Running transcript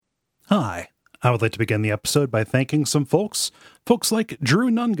Hi, I would like to begin the episode by thanking some folks like Drew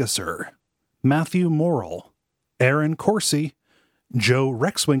Nungesser, Matthew Morrill, Aaron Corsi, Joe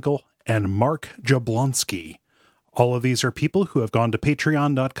Rexwinkle, and Mark Jablonski. All of these are people who have gone to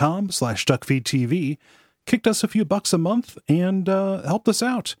patreon.com/duckfeedtv, kicked us a few bucks a month, and helped us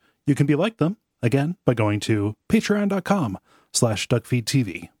out. You can be like them, again, by going to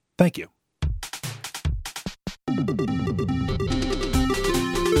patreon.com/duckfeedtv. Thank you.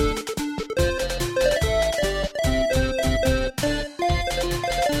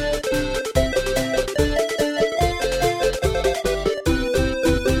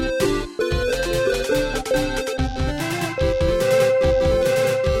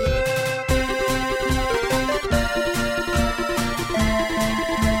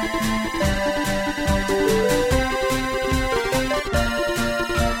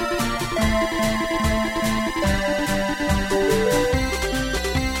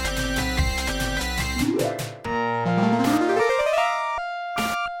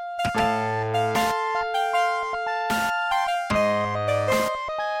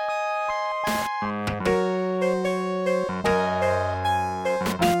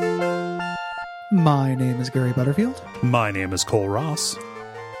 My name is Gary Butterfield. My name is Cole Ross.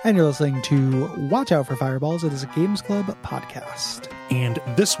 And you're listening to Watch Out for Fireballs. It is a Games Club podcast. And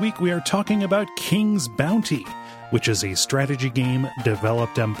this week we are talking about King's Bounty, which is a strategy game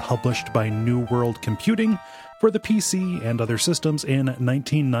developed and published by New World Computing for the PC and other systems in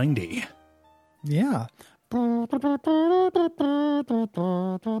 1990. Yeah.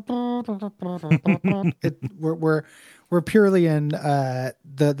 We're purely in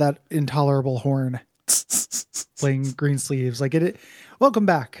that intolerable horn playing Green Sleeves. Welcome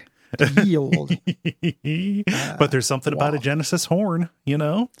back to ye old. But there's something about a Genesis horn, you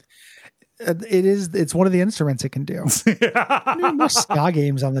know? It's one of the instruments it can do. More ska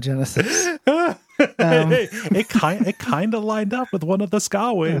games on the Genesis. It kind of lined up with one of the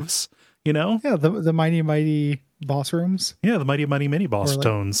ska waves, you know? Yeah, the mighty mighty boss rooms. Yeah, the mighty mighty mini boss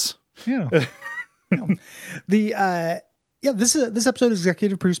tones. Yeah. This episode is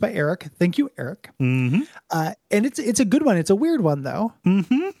executive produced by Eric. Thank you, Eric. Mm-hmm. And it's a good one. It's a weird one though.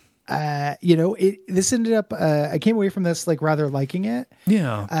 Mm-hmm. This ended up, I came away from this rather liking it.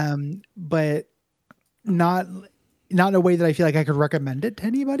 Yeah. But not in a way that I feel like I could recommend it to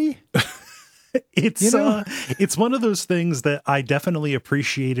anybody. It's one of those things that I definitely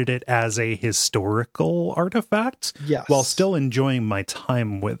appreciated it as a historical artifact, yes, while still enjoying my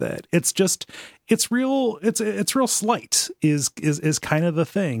time with it. It's real slight is kind of the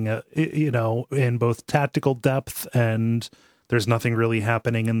thing, in both tactical depth, and there's nothing really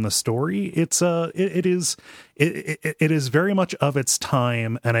happening in the story. It is very much of its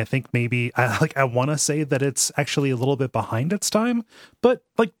time, and I think maybe I want to say that it's actually a little bit behind its time, but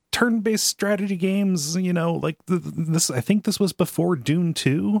turn-based strategy games, this, I think this was before Dune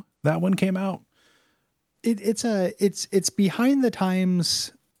 2, that one came out. It's behind the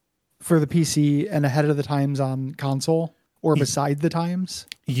times for the PC and ahead of the times on console, or beside the times.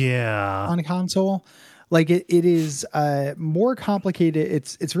 Yeah. On console. It is more complicated.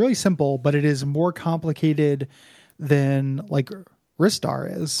 It's really simple, but it is more complicated than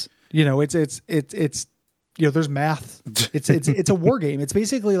Ristar is. It's there's math. It's a war game. It's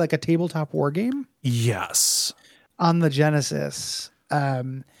basically like a tabletop war game. Yes. On the Genesis.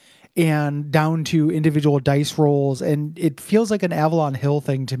 And down to individual dice rolls, and it feels like an Avalon Hill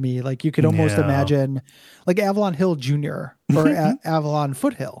thing to me. You could almost imagine Avalon Hill Junior or Avalon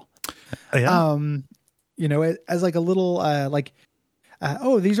Foothill. Yeah. As a little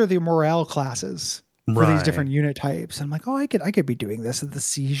these are the morale classes for these different unit types. And I'm like, I could be doing this at the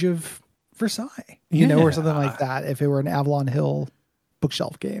Siege of Versailles, or something like that, if it were an Avalon Hill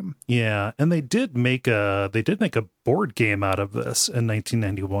bookshelf game. Yeah, and they did make a board game out of this in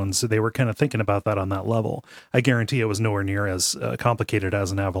 1991, so they were kind of thinking about that on that level. I guarantee it was nowhere near as complicated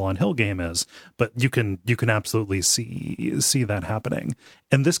as an Avalon Hill game is, but you can absolutely see that happening.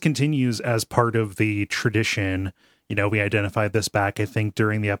 And this continues as part of the tradition. We identified this back, I think,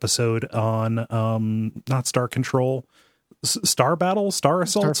 during the episode on not Star Control, Star Battle, Star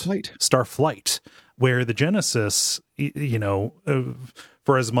Assault, Starflight, where the Genesis,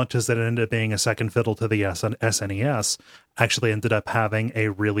 for as much as it ended up being a second fiddle to the SNES, actually ended up having a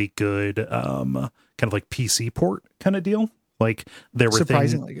really good kind of PC port kind of deal. There were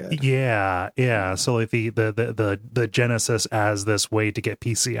surprisingly good. Yeah. So the Genesis as this way to get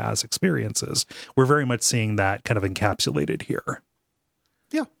PC as experiences, we're very much seeing that kind of encapsulated here.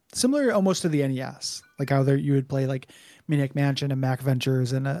 Yeah, similar almost to the NES, how you would play Maniac Mansion and Mac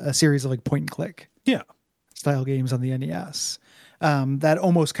Ventures and a series of point and click style games on the NES. that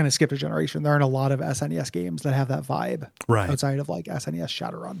almost kind of skipped a generation. There aren't a lot of SNES games that have that vibe, Right. outside of like SNES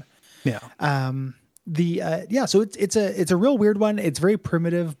Shadowrun. Yeah. So it's a real weird one. It's very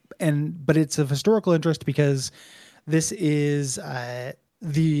primitive, but it's of historical interest because this is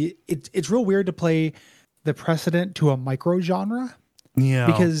it's real weird to play the precedent to a micro genre,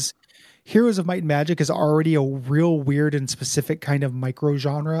 because Heroes of Might and Magic is already a real weird and specific kind of micro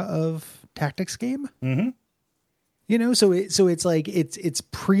genre of tactics game. Mm-hmm. You know, so it's like it's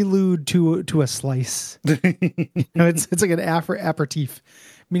prelude to a slice. It's like an aperitif,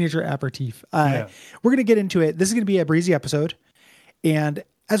 miniature aperitif. We're gonna get into it. This is gonna be a breezy episode, and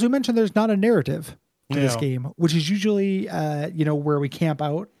as we mentioned, there's not a narrative to this game, which is usually where we camp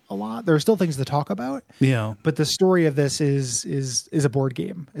out a lot. There are still things to talk about. Yeah. But the story of this is a board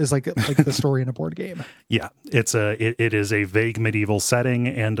game. Is like the story in a board game. Yeah. It is a vague medieval setting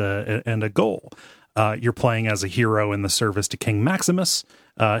and a goal. You're playing as a hero in the service to King Maximus.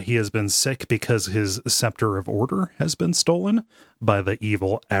 He has been sick because his scepter of order has been stolen by the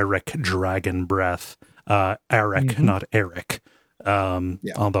evil Eric Dragon Breath. Eric, not Eric.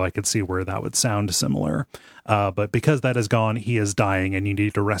 Although I could see where that would sound similar. But because that is gone, he is dying and you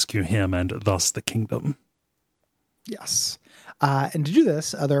need to rescue him and thus the kingdom. Yes. And to do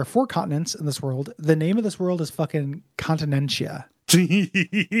this, there are 4 continents in this world. The name of this world is fucking Continentia.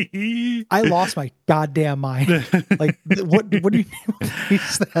 I lost my goddamn mind. Like, what do you mean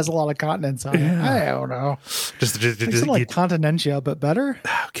that has a lot of continents on it? I don't know. Just like Continentia, but better.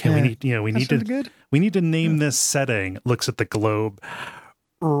 Okay, we need to name this setting. Looks at the globe.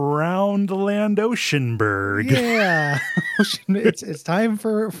 Roundland Oceanburg. Yeah, it's time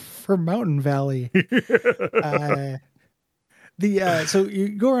for Mountain Valley. So you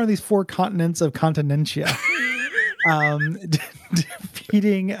go around these 4 continents of Continentia.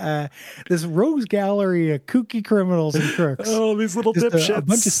 Defeating this rogues gallery of kooky criminals and crooks. Oh, these little dipshits. A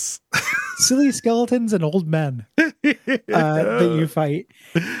bunch of silly skeletons and old men that you fight.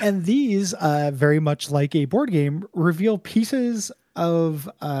 And these, very much like a board game, reveal pieces of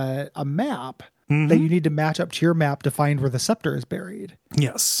a map that you need to match up to your map to find where the scepter is buried.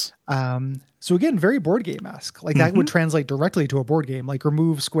 Yes. So again, very board game-esque. Like that would translate directly to a board game, like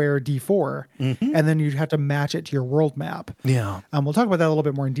remove square D4, and then you'd have to match it to your world map. Yeah. We'll talk about that a little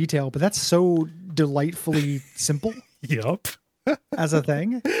bit more in detail, but that's so delightfully simple. Yep. As a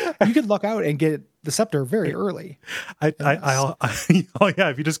thing. You could luck out and get the scepter very early.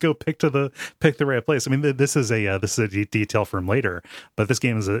 If you just go pick the right place. I mean, this is a detail from later, but this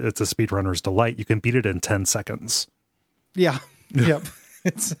game it's a speedrunner's delight. You can beat it in 10 seconds. Yeah. Yep.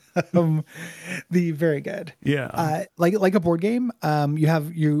 It's the very good. Yeah. Like a board game, you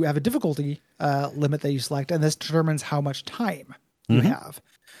have a difficulty limit that you select, and this determines how much time you have.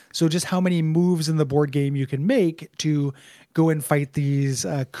 So just how many moves in the board game you can make to go and fight these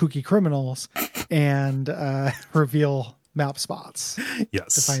kooky criminals and reveal map spots.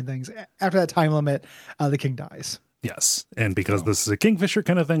 Yes. To find things. After that time limit, the king dies. Yes. And because this is a Kingfisher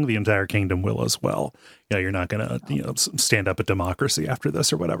kind of thing, the entire kingdom will as well. Yeah, you're not going to stand up a democracy after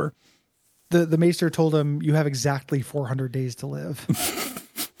this or whatever. The maester told him, you have exactly 400 days to live.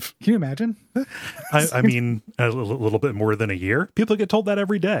 Can you imagine? I mean, a little bit more than a year. People get told that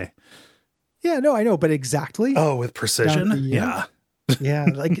every day. Yeah, no, I know, but exactly. Oh, with precision? Yeah. Yeah,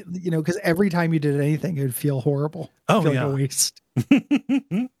 like, because every time you did anything, it would feel horrible. Oh, feel yeah. Like a waste.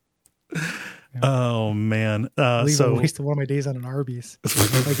 Oh, man. I wasted one of my days on an Arby's.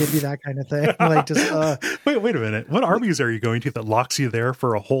 Like, it'd be that kind of thing. Like, just wait a minute. What Arby's are you going to that locks you there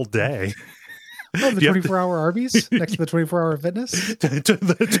for a whole day? Oh, the 24-hour Arby's next to the 24-hour fitness.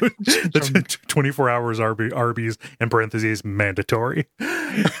 the 24 hours Arby's in parentheses mandatory.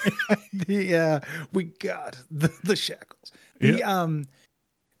 We got the shackles.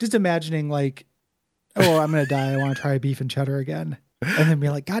 Just imagining like, oh, I'm gonna die. I want to try beef and cheddar again, and then be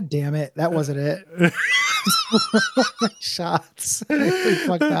like, God damn it, that wasn't it. Shots. We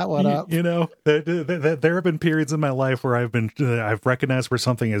fucked that one up. There have been periods in my life where I've recognized where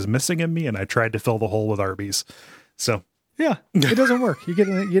something is missing in me, and I tried to fill the hole with Arby's. So yeah, it doesn't work. You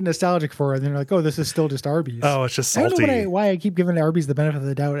get nostalgic for it, and then you're like, oh, this is still just Arby's. Oh, it's just salty. I don't know why I keep giving Arby's the benefit of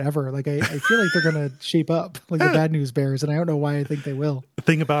the doubt ever. Like I feel like they're gonna shape up like the Bad News Bears, and I don't know why I think they will. The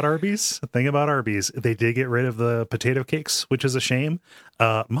thing about Arby's, they did get rid of the potato cakes, which is a shame.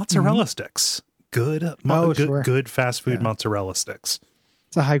 Mozzarella sticks. Good fast food mozzarella sticks.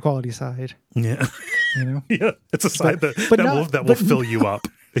 It's a high quality side. Yeah. Yeah. It's a side that will fill you up.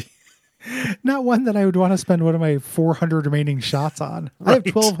 Not one that I would want to spend one of my 400 remaining shots on. I have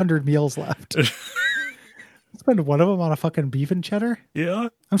 1,200 meals left. Spend one of them on a fucking beef and cheddar? Yeah.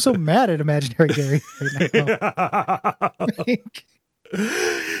 I'm so mad at Imaginary Gary right now.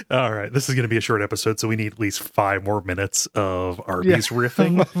 All right, this is going to be a short episode, so we need at least 5 more minutes of Arby's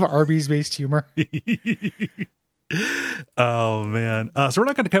riffing. Arby's based humor. Oh man! So we're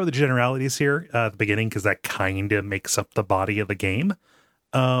not going to cover the generalities here at the beginning because that kind of makes up the body of the game.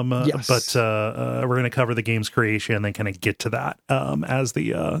 Yes. But we're going to cover the game's creation and then kind of get to that as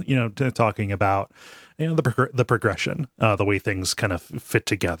the talking about the progression, the way things kind of fit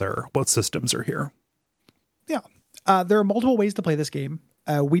together, what systems are here. Yeah, there are multiple ways to play this game.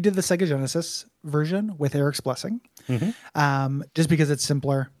 We did the Sega Genesis version with Eric's blessing, just because it's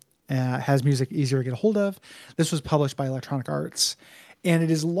simpler, has music easier to get a hold of. This was published by Electronic Arts, and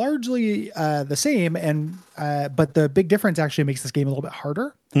it is largely the same. And but the big difference actually makes this game a little bit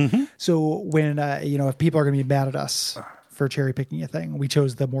harder. So when if people are going to be mad at us for cherry picking a thing, we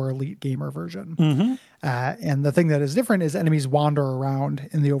chose the more elite gamer version. And the thing that is different is enemies wander around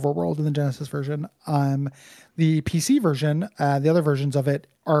in the overworld in the Genesis version. The PC version, the other versions of it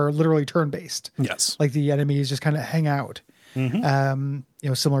are literally turn-based. Yes. Like the enemies just kind of hang out,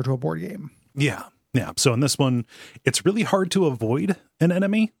 similar to a board game. Yeah. Yeah. So in this one, it's really hard to avoid an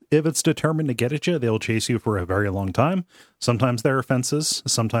enemy. If it's determined to get at you, they'll chase you for a very long time. Sometimes there are fences,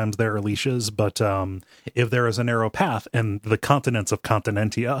 sometimes there are leashes, but if there is a narrow path, and the continents of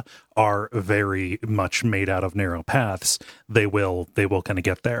Continentia are very much made out of narrow paths, they will kind of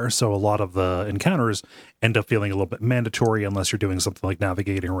get there. So a lot of the encounters end up feeling a little bit mandatory unless you're doing something like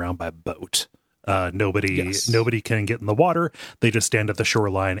navigating around by boat. Nobody can get in the water. They just stand at the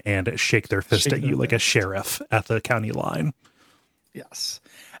shoreline and shake their fist at you like a sheriff at the county line. Yes.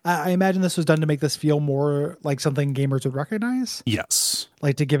 I imagine this was done to make this feel more like something gamers would recognize. Yes.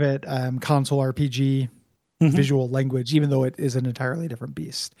 Like to give it console RPG visual language, even though it is an entirely different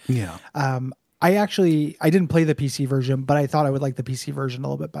beast. Yeah. I didn't play the PC version, but I thought I would like the PC version a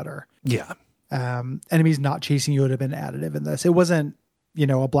little bit better. Yeah. Enemies not chasing you would have been additive in this. It wasn't,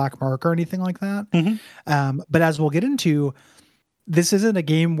 a black mark or anything like that. But as we'll get into, this isn't a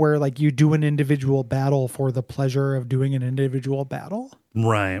game where like you do an individual battle for the pleasure of doing an individual battle.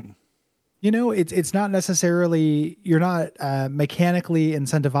 Right. It's not necessarily, you're not mechanically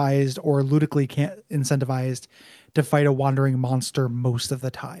incentivized or ludically incentivized to fight a wandering monster most of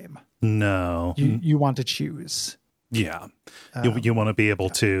the time. No. You want to choose. Yeah. You want to be able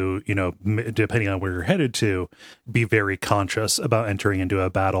to, depending on where you're headed to, be very conscious about entering into a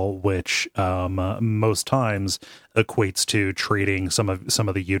battle, which most times equates to trading some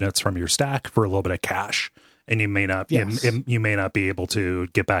of the units from your stack for a little bit of cash. And you may not you may not be able to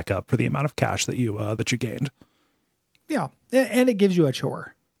get back up for the amount of cash that you gained. Yeah. And it gives you a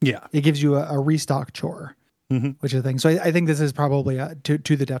chore. Yeah. It gives you a restock chore, which is the thing. So I think this is probably to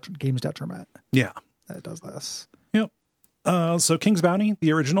the game's detriment. Yeah. That it does this. So King's Bounty,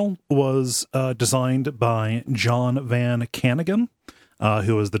 the original, was designed by John Van Cannigan,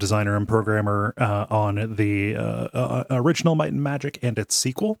 who was the designer and programmer on the original Might and Magic and its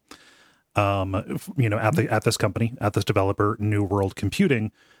sequel. At this company, at this developer, New World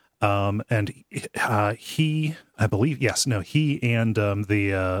Computing, and he and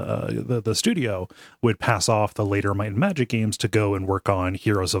the studio would pass off the later Might and Magic games to go and work on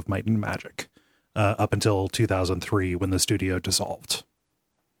Heroes of Might and Magic. Up until 2003 when the studio dissolved.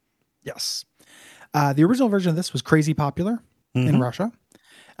 Yes. The original version of this was crazy popular in Russia.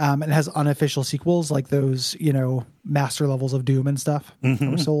 It has unofficial sequels like those, master levels of Doom and stuff that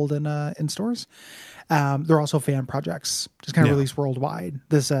were sold in stores. There are also fan projects just kind of released worldwide.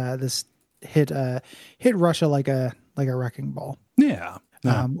 This hit Russia like a wrecking ball. Yeah.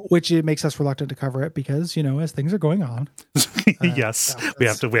 Which it makes us reluctant to cover it because, as things are going on. Yes, we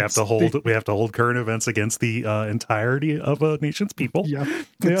have to hold current events against the entirety of a nation's people. Yeah.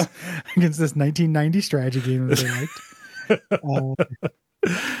 Against this 1990 strategy game that they liked.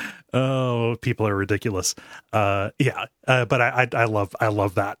 Oh, people are ridiculous. But I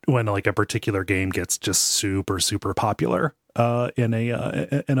love that when like a particular game gets just super, super popular in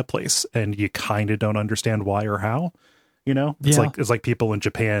a place and you kind of don't understand why or how. It's like people in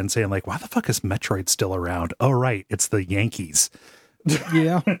Japan saying like, why the fuck is Metroid still around? Oh, right. It's the Yankees.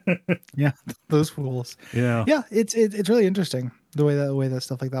 Yeah. Yeah. Those fools. Yeah. Yeah. It's really interesting the way that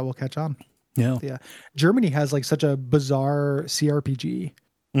stuff like that will catch on. Yeah. Yeah. Germany has like such a bizarre CRPG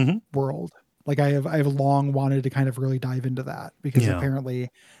world. Like I have long wanted to kind of really dive into that because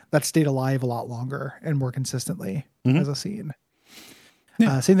apparently that stayed alive a lot longer and more consistently as a scene.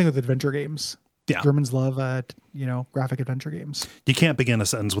 Yeah. Same thing with adventure games. Yeah. Germans love, graphic adventure games. You can't begin a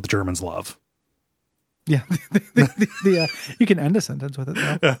sentence with Germans love. Yeah. You can end a sentence with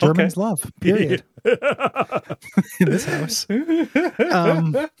it, though. Germans love, period. In this house.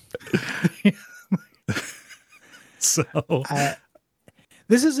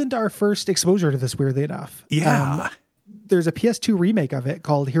 This isn't our first exposure to this, weirdly enough. Yeah. There's a PS2 remake of it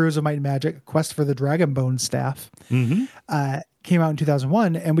called Heroes of Might and Magic: Quest for the Dragonbone Staff. Came out in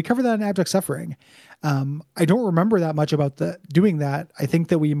 2001, and we covered that in Abject Suffering. I don't remember that much about doing that. I think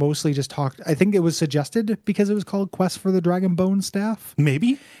that we mostly just talked. I think it was suggested because it was called Quest for the Dragonbone Staff.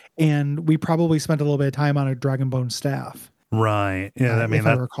 Maybe. And we probably spent a little bit of time on a Dragonbone Staff. Right. Yeah. I mean, if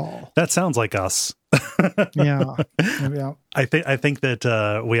I recall. That sounds like us. Yeah. Yeah. I think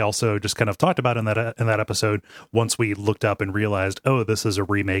that we also just kind of talked about in that episode, once we looked up and realized, oh, this is a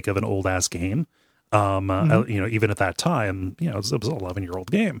remake of an old ass game. Even at that time, it was an 11-year-old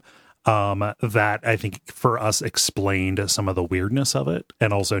game. That I think for us explained some of the weirdness of it,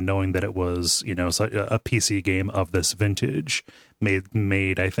 and also knowing that it was, a PC game of this vintage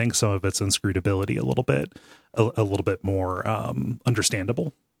made I think some of its inscrutability a little bit more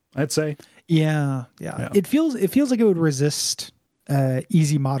understandable, I'd say. Yeah. It feels like it would resist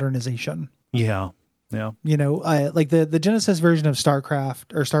easy modernization. Yeah. Like the Genesis version of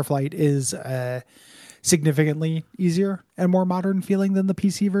StarCraft or Starflight is significantly easier and more modern feeling than the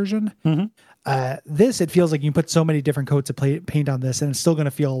PC version. This, it feels like you can put so many different coats of paint on this, and it's still going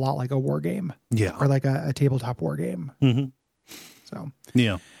to feel a lot like a war game. Yeah. Or like a tabletop war game. So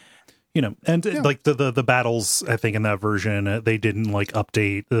yeah. Like the battles, I think in that version, they didn't like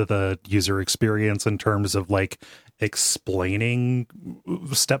update the user experience in terms of like explaining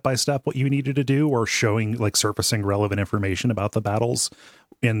step by step what you needed to do, or showing like surfacing relevant information about the battles.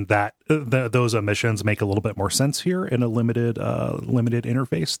 In that those omissions make a little bit more sense here in a limited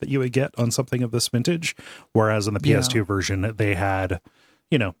interface that you would get on something of this vintage. Whereas in the PS2 version, they had,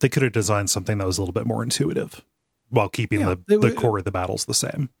 they could have designed something that was a little bit more intuitive while keeping the core of the battles the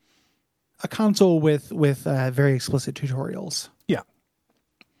same. A console with very explicit tutorials. Yeah.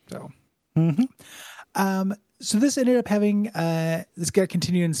 So, so this ended up having this got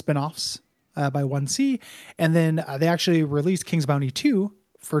continued in spinoffs by 1C, and then they actually released King's Bounty 2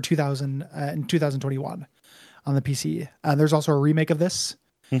 for 2021 on the PC. There's also a remake of this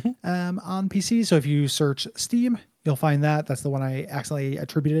on PC. So if you search Steam, you'll find that. That's the one I accidentally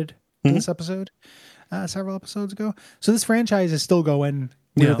attributed to this episode several episodes ago. So this franchise is still going,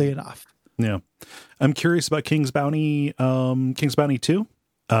 weirdly enough. Yeah. I'm curious about King's Bounty 2,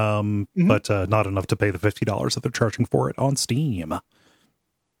 but not enough to pay the $50 that they're charging for it on Steam.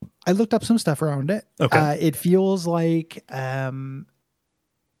 I looked up some stuff around it. Okay. It feels like,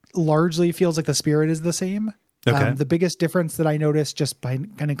 largely feels like the spirit is the same. Okay. The biggest difference that I noticed just by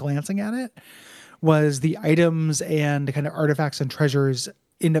kind of glancing at it was the items and kind of artifacts and treasures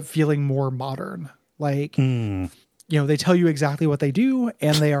end up feeling more modern. Like, they tell you exactly what they do,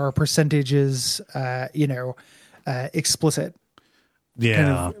 and they are percentages, explicit.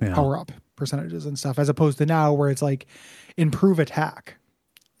 Yeah. Power up percentages and stuff, as opposed to now where it's like improve attack.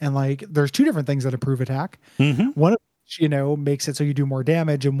 And like, there's two different things that improve attack. One of which, makes it so you do more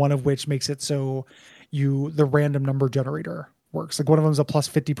damage, and one of which makes it so the random number generator works. Like one of them is a plus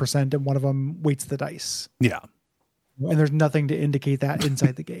 50% and one of them weights the dice. Yeah. And there's nothing to indicate that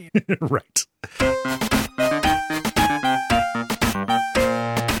inside the game. Right.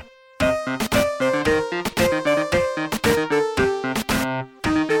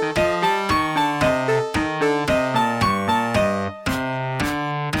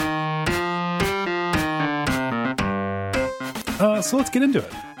 So let's get into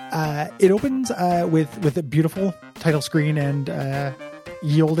it. It opens with a beautiful title screen and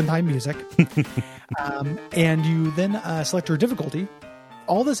ye olden time music. And you then select your difficulty.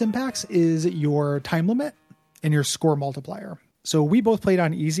 All this impacts is your time limit and your score multiplier. So we both played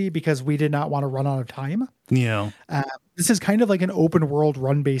on easy because we did not want to run out of time. Yeah. This is kind of like an open world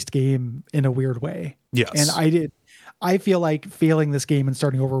run based game in a weird way. Yes. And I feel like failing this game and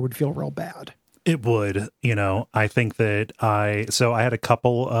starting over would feel real bad. It would, I think that I had a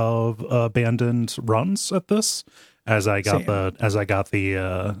couple of abandoned runs at this as I got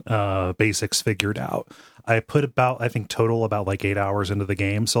the basics figured out. I put about, I think total about like 8 hours into the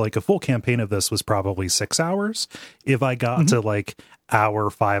game. So like a full campaign of this was probably 6 hours. If I got to like hour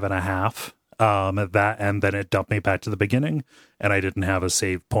 5.5, and then it dumped me back to the beginning and I didn't have a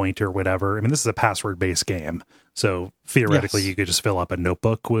save point or whatever. I mean, this is a password based game. So theoretically you could just fill up a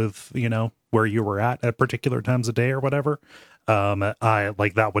notebook with, where you were at particular times of day or whatever. I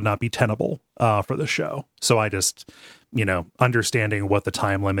like that would not be tenable for the show. So I just, understanding what the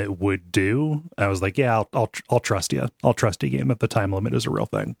time limit would do, I was like, yeah, I'll trust you. I'll trust you, game that the time limit is a real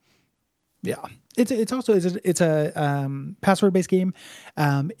thing. Yeah. It's also a password based game.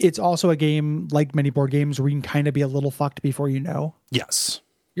 It's also a game like many board games where you can kind of be a little fucked before you know. Yes.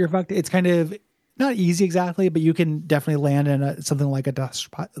 You're fucked. It's kind of not easy exactly, but you can definitely land in something like a death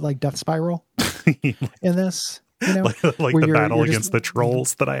spiral in this. You know, like where the battle you're against the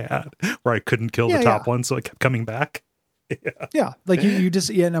trolls that I had, where I couldn't kill the top one, so I kept coming back. Yeah, like you just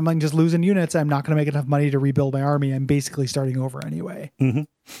and I'm just losing units. I'm not going to make enough money to rebuild my army. I'm basically starting over anyway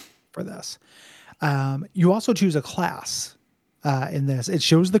for this. You also choose a class in this. It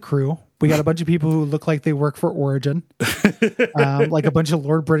shows the crew. We got a bunch of people who look like they work for Origin, like a bunch of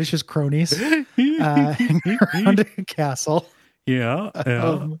Lord British's cronies hanging around a castle. Yeah.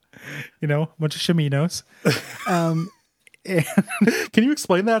 You know, a bunch of Shiminos. Can you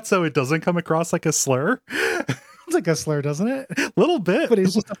explain that so it doesn't come across like a slur? It's like a slur, doesn't it? A little bit, but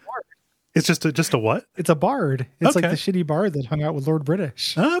he's just a bard. It's just a what? It's a bard. It's okay. like the shitty bard that hung out with Lord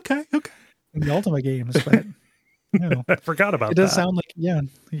British. Oh, okay. In the Ultima games, but you know, I forgot about it. Does sound like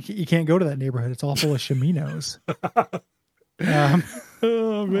you can't go to that neighborhood. It's all full of Shiminos.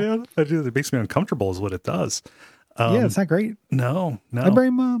 Oh man, it makes me uncomfortable, is what it does. Yeah, it's not great. No. I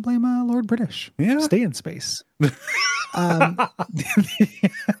blame Lord British. Yeah, stay in space.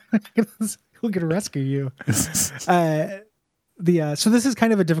 We'll get to rescue you. So this is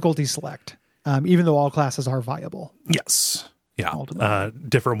kind of a difficulty select, even though all classes are viable. Yes. Yeah.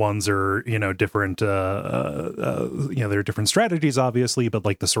 Different ones are, different, there are different strategies, obviously, but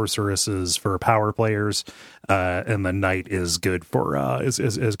like the sorceress is for power players, and the knight is good for,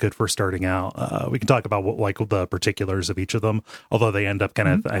 is good for starting out. We can talk about what the particulars of each of them, although they end up kind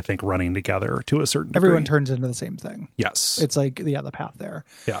of, I think, running together to a certain degree. Everyone turns into the same thing. Yes. It's like, the path there.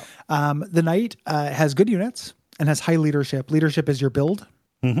 Yeah. The knight, has good units and has high leadership. Leadership is your build,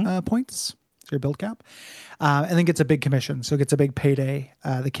 points. Your build cap, and then gets a big commission. So it gets a big payday.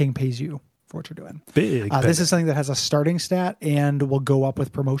 The king pays you for what you're doing. Big. This is something that has a starting stat and will go up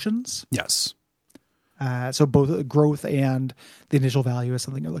with promotions. Yes. So both growth and the initial value is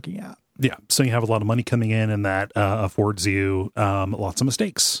something you're looking at. Yeah. So you have a lot of money coming in, and that affords you lots of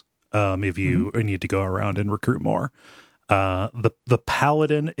mistakes if you need to go around and recruit more. The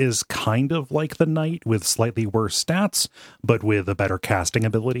paladin is kind of like the knight with slightly worse stats, but with a better casting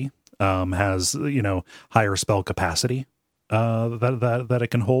ability. Has higher spell capacity that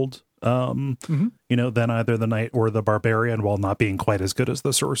it can hold than either the knight or the barbarian, while not being quite as good as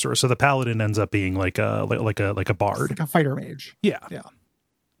the sorcerer. So the paladin ends up being like a bard, like a fighter mage. Yeah,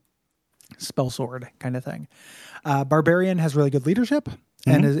 spell sword kind of thing. Barbarian has really good leadership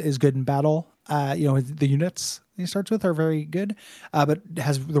and is good in battle. The units he starts with are very good, but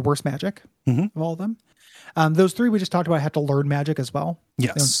has the worst magic of all of them. Those three we just talked about have to learn magic as well.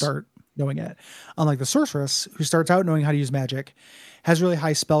 Yes. They don't start knowing it. Unlike the sorceress, who starts out knowing how to use magic, has really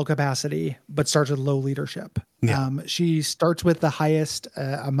high spell capacity, but starts with low leadership. Yeah. She starts with the highest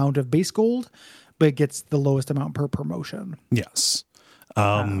amount of base gold, but gets the lowest amount per promotion. Yes.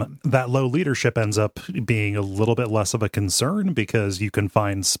 That low leadership ends up being a little bit less of a concern because you can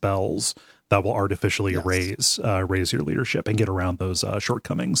find spells that will artificially raise your leadership and get around those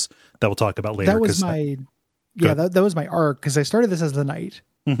shortcomings that we'll talk about later. That was that was my arc, because I started this as the knight,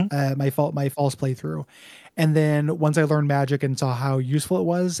 my false playthrough, and then once I learned magic and saw how useful it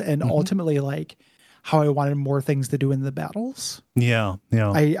was, and ultimately like how I wanted more things to do in the battles. Yeah.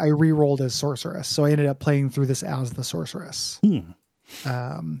 I re-rolled as sorceress, so I ended up playing through this as the sorceress.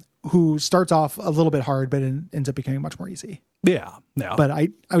 Who starts off a little bit hard, but ends up becoming much more easy. Yeah. But I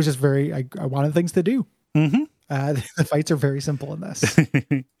was just I wanted things to do. The fights are very simple in this.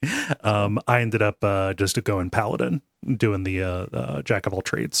 I ended up just going paladin, doing the jack of all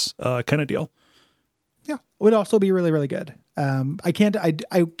trades kind of deal. Yeah, it would also be really, really good. I can't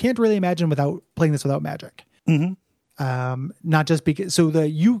really imagine playing this without magic. Not just because,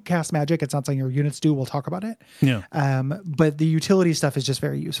 you cast magic, it's not something your units do. We'll talk about it. Yeah. But the utility stuff is just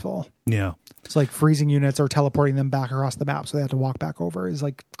very useful. Yeah. It's like freezing units or teleporting them back across the map so they have to walk back over is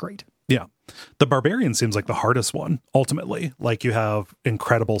like great. Yeah. The barbarian seems like the hardest one, ultimately. Like, you have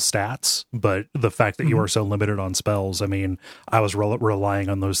incredible stats, but the fact that you are so limited on spells, I mean, I was relying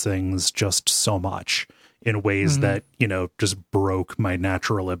on those things just so much in ways that, just broke my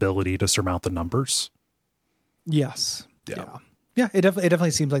natural ability to surmount the numbers. Yes. Yeah. It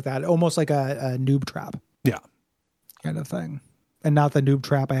definitely seems like that. Almost like a noob trap. Yeah. Kind of thing. And not the noob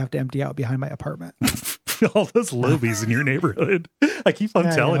trap I have to empty out behind my apartment. All those lobies in your neighborhood. I keep on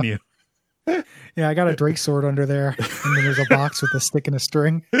telling you. Yeah, I got a Drake sword under there. And then there's a box with a stick and a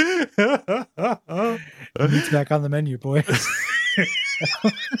string. Meat's back on the menu, boys.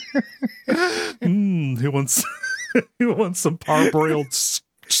 Who wants some parboiled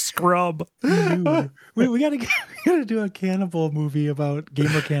scrub? Dude, we gotta do a cannibal movie about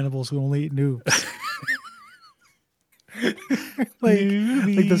gamer cannibals who only eat noobs. like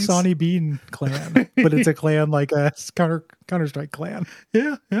the Sonny Bean clan, but it's a clan like a Counter-Strike clan.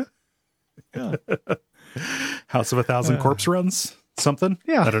 Yeah. Yeah. House of 1,000 Corpse Runs, something.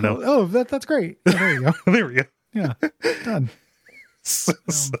 Yeah. I don't know. Oh, that's great. Oh, there you go. There we go. Yeah. Done. So,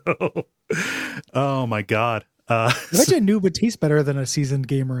 oh my God. I bet you a noob would taste better than a seasoned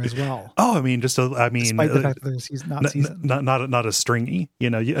gamer as well. Oh, I mean, despite the fact that they're not seasoned, not as stringy. You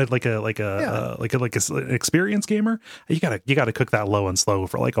know, like an experienced gamer. You gotta cook that low and slow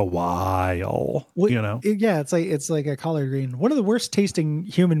for like a while. Well, you know, it's like a collard green. One of the worst tasting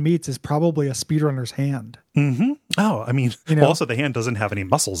human meats is probably a speedrunner's hand. Mm-hmm. Oh, I mean, also the hand doesn't have any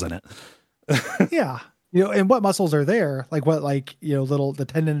muscles in it. Yeah, and what muscles are there? Like what, the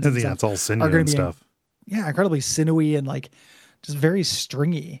tendons. And it's all sinew and stuff. Incredibly sinewy and like just very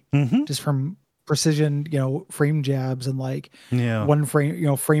stringy, just from precision, frame jabs and one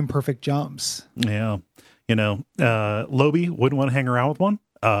frame, frame perfect jumps. Yeah. Lobie wouldn't want to hang around with one,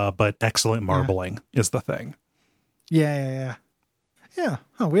 but excellent marbling is the thing. Yeah.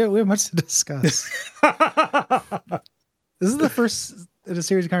 Oh, we have much to discuss. This is the first in a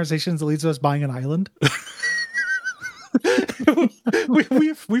series of conversations that leads to us buying an island.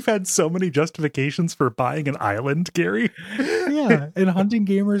 we've had so many justifications for buying an island, Gary. Yeah, and hunting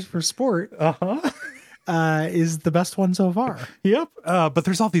gamers for sport is the best one so far. Yep. But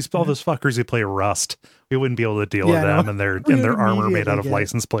there's all those fuckers who play Rust. We wouldn't be able to deal with them and their armor made out of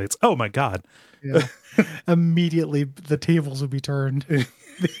license plates. Oh my God. Yeah. Immediately the tables would be turned.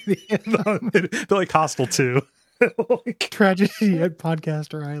 They're like Hostel 2. Tragedy at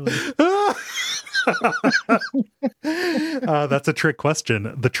Podcaster Island. That's a trick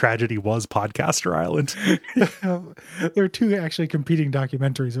question. The tragedy was Podcaster Island. There are two actually competing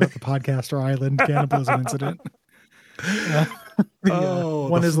documentaries about the Podcaster Island cannibalism incident.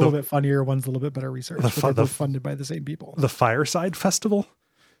 One is a little bit funnier, one's a little bit better research. They're both funded by the same people. The Fireside Festival?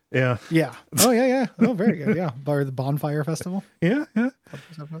 Yeah. Oh, yeah. Oh, very good. Yeah. Or the Bonfire Festival. Yeah. Yeah.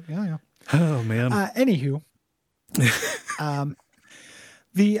 Oh, man. Anywho.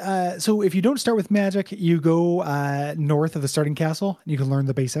 So if you don't start with magic, you go north of the starting castle and you can learn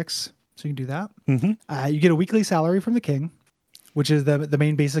the basics. So you can do that. Mm-hmm. You get a weekly salary from the king, which is the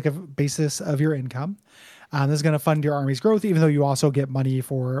main basis of your income. This is going to fund your army's growth, even though you also get money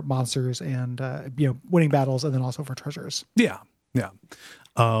for monsters and winning battles, and then also for treasures. Yeah.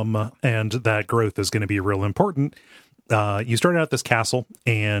 And that growth is going to be real important. You start out at this castle,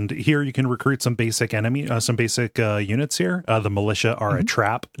 and here you can recruit some basic units here. The militia are a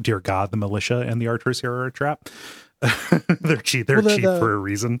trap. Dear God, the militia and the archers here are a trap. They're cheap. They're cheap for a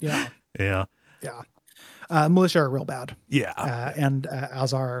reason. Yeah. Militia are real bad. Yeah. And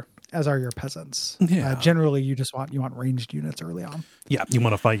as are your peasants. Yeah. Generally, you want ranged units early on. Yeah. You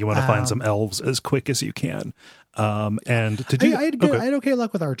want to find some elves as quick as you can. And to do, I had okay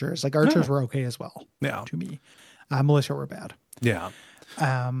luck with archers. Like archers were okay as well. Yeah. To me. Militia were bad. Yeah.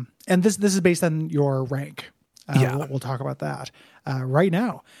 And this is based on your rank. We'll talk about that right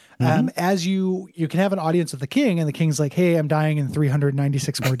now. As you can have an audience with the king, and the king's like, "Hey, I'm dying in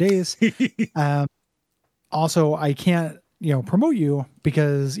 396 more days. Also, I can't promote you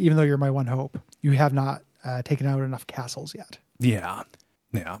because even though you're my one hope, you have not taken out enough castles yet." Yeah.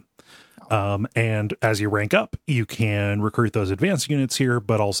 And as you rank up, you can recruit those advanced units here,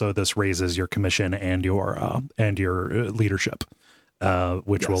 but also this raises your commission and your leadership,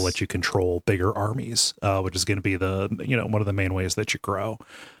 which will let you control bigger armies, which is going to be one of the main ways that you grow.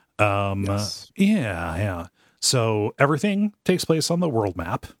 Yeah. So everything takes place on the world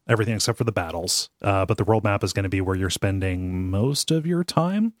map, everything except for the battles. But the world map is going to be where you're spending most of your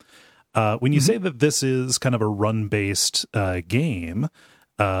time. When you say that this is kind of a run-based game,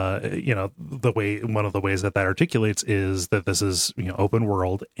 one of the ways that articulates is that this is, open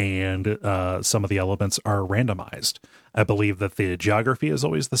world, and some of the elements are randomized. I believe that the geography is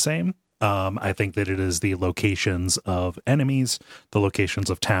always the same. I think that it is the locations of enemies, the locations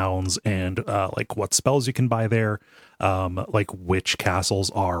of towns, and what spells you can buy there, which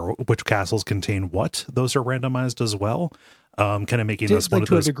castles contain what. Those are randomized as well. Kind of making this one of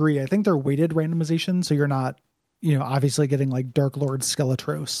those. To a degree, I think they're weighted randomization, so you're not obviously getting like Dark Lord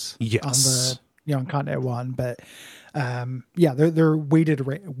Skeletros on Continent 1, but they're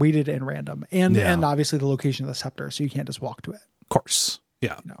weighted and random, and obviously the location of the scepter, so you can't just walk to it. Of course.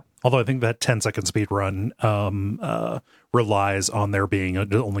 Yeah. Although I think that 10-second speed run relies on there being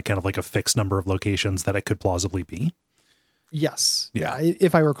only kind of like a fixed number of locations that it could plausibly be. Yes. Yeah.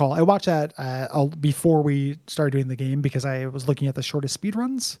 If I recall, I watched that before we started doing the game because I was looking at the shortest speed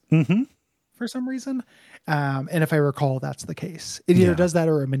runs. Mm-hmm. For some reason. And if I recall, that's the case. It either does that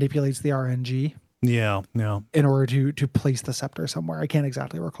or it manipulates the RNG. Yeah. in order to place the scepter somewhere. I can't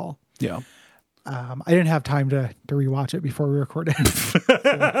exactly recall. Yeah. I didn't have time to rewatch it before we recorded.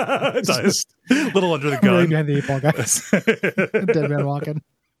 Nice. Little under the I'm really gun. behind the 8 ball, guys. Dead Man Walking.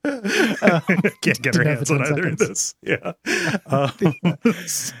 Can't get her hands on either of this. Yeah.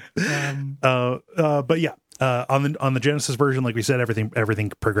 But yeah, on the Genesis version, like we said,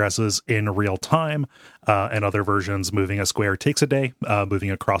 everything progresses in real time. And other versions, moving a square takes a day.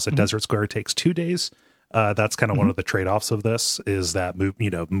 Moving across a desert square takes 2 days. That's kind of one of the trade-offs of this, is that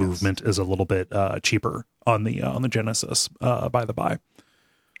movement is a little bit cheaper on the Genesis, by the by.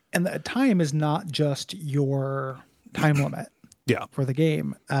 And the time is not just your time limit. Yeah. For the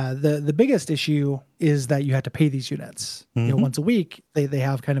game. The biggest issue is that you have to pay these units. Once a week. They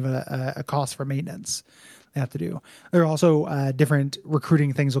have kind of a cost for maintenance they have to do. There are also different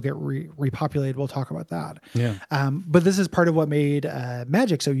recruiting things will get repopulated. We'll talk about that. Yeah. But this is part of what made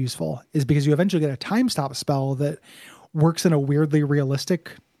Magic so useful, is because you eventually get a time stop spell that works in a weirdly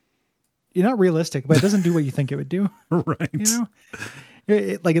realistic. You're not realistic, but it doesn't do what you think it would do. Right.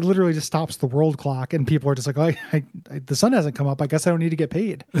 It literally just stops the world clock, and people are just like, the sun hasn't come up. I guess I don't need to get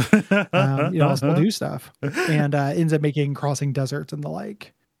paid. I'll still do stuff, and ends up making crossing deserts and the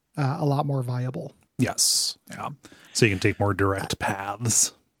like a lot more viable. Yes. Yeah. So you can take more direct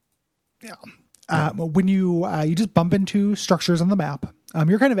paths. Yeah. When you just bump into structures on the map,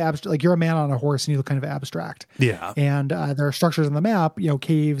 you're kind of abstract, you're a man on a horse and you look kind of abstract. Yeah. And there are structures on the map,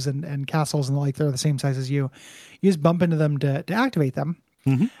 caves and castles and the like, they're the same size as you. You just bump into them to activate them.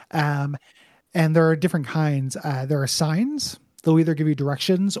 And there are different kinds. There are signs. They'll either give you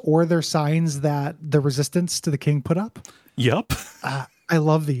directions, or they're signs that the resistance to the king put up. Yep. I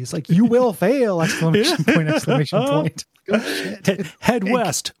love these. Like, you will fail! Exclamation point! Exclamation point! Oh, shit. Head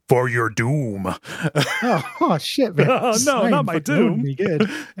west for your doom. Oh shit, man! No, not my doom. Be good.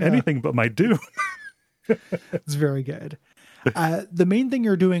 Yeah. Anything but my doom. It's very good. The main thing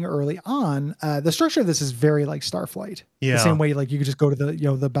you're doing early on, the structure of this is very like Starflight. Yeah. The same way, like, you could just go to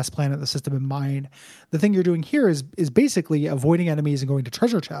the best planet of the system and mine. The thing you're doing here is basically avoiding enemies and going to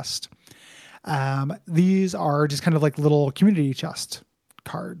treasure chest. These are just kind of like little community chest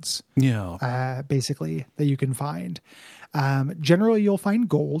cards. Yeah. Basically, that you can find. Generally, you'll find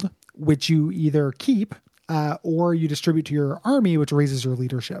gold, which you either keep or you distribute to your army, which raises your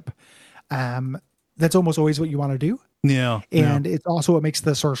leadership. That's almost always what you want to do. Yeah. And it's also what makes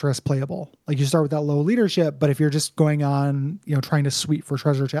the sorceress playable. Like, you start with that low leadership, but if you're just going on, trying to sweep for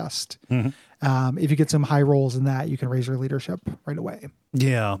treasure chest, if you get some high rolls in that, you can raise your leadership right away.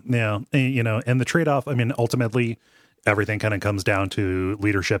 Yeah. Yeah. And the trade-off, ultimately everything kind of comes down to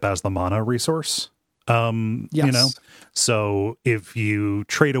leadership as the mana resource. Yes. So if you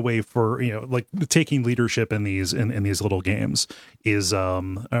trade away for, like taking leadership in these little games is,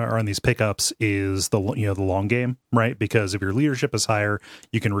 or on these pickups is the long game, right? Because if your leadership is higher,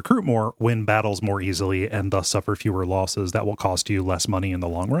 you can recruit more, win battles more easily, and thus suffer fewer losses that will cost you less money in the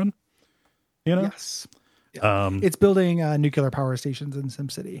long run. Yes. Yeah. It's building nuclear power stations in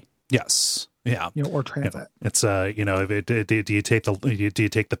SimCity. Yes. Yeah. Or transit. It's do you take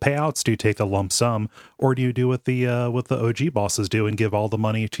the payouts? Do you take the lump sum, or do you do what the OG bosses do and give all the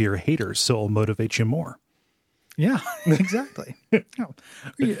money to your haters so it'll motivate you more? Yeah, exactly.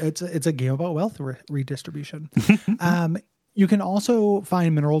 It's a game about wealth redistribution. You can also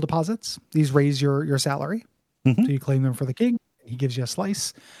find mineral deposits. These raise your salary. So you claim them for the king. He gives you a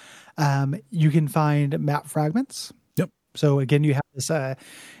slice. You can find map fragments. Yep. So again, you have this,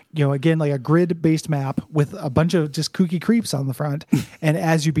 again, like a grid-based map with a bunch of just kooky creeps on the front. And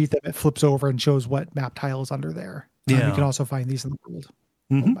as you beat them, it flips over and shows what map tile is under there. Yeah. You can also find these in the world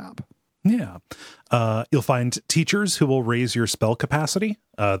map. Yeah. You'll find teachers who will raise your spell capacity.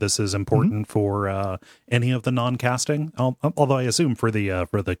 This is important for any of the non-casting, although I assume for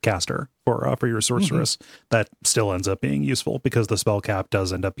the caster, for your sorceress, that still ends up being useful because the spell cap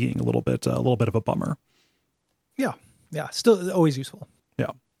does end up being a little bit of a bummer. Yeah. Yeah. Still always useful.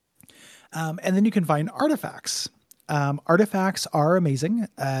 Yeah. And then you can find artifacts. Artifacts are amazing.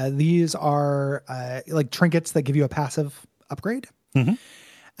 These are like trinkets that give you a passive upgrade.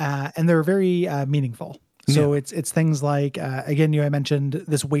 And they're very meaningful. So it's things like, again, I mentioned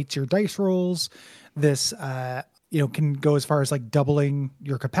this weights your dice rolls. This, can go as far as like doubling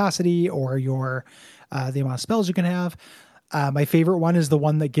your capacity or your the amount of spells you can have. My favorite one is the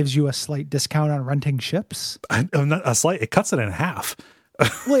one that gives you a slight discount on renting ships. Not a slight, it cuts it in half.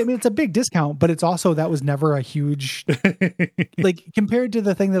 Well, it's a big discount, but it's also, that was never a huge, like, compared to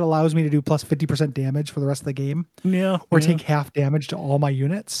the thing that allows me to do plus 50% damage for the rest of the game. Yeah. Or take half damage to all my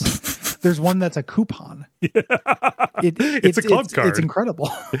units. There's one that's a coupon. Yeah. It's a club card. It's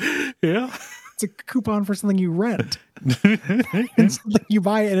incredible. Yeah. It's a coupon for something you rent. It's something you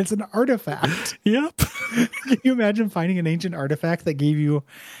buy, and it's an artifact. Yep. Can you imagine finding an ancient artifact that gave you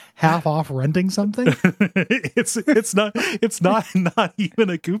half off renting something? It's not even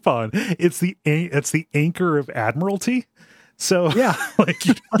a coupon. It's the anchor of Admiralty. So Yeah. like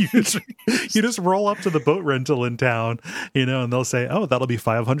you just roll up to the boat rental in town, and they'll say, "Oh, that'll be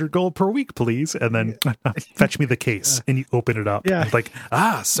 500 gold per week, please," and then fetch me the case, and you open it up. Yeah. It's like,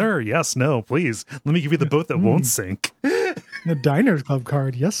 sir, yes, no, please, let me give you the boat that won't sink. A Diners Club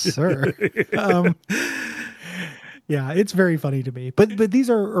card, yes, sir. Yeah, it's very funny to me. But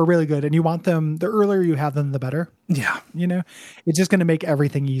these are really good, and you want them. The earlier you have them, the better. Yeah. It's just going to make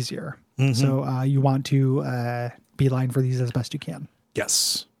everything easier. So you want to beeline for these as best you can.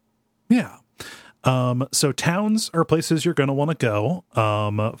 Yes. Yeah. So towns are places you're going to want to go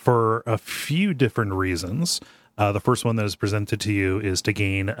for a few different reasons. The first one that is presented to you is to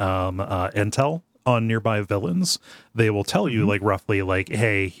gain intel on nearby villains. They will tell you like roughly like,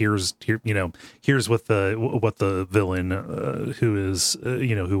 hey, here's what the villain who is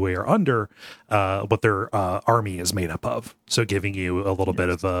who we are under, what their army is made up of. So giving you a little bit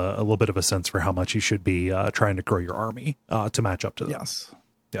of a sense for how much you should be trying to grow your army to match up to them. Yes.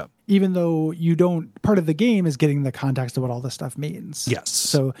 Yeah. Even though you don't, part of the game is getting the context of what all this stuff means. Yes.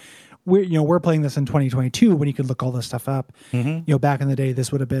 So we're playing this in 2022 when you could look all this stuff up. Back in the day,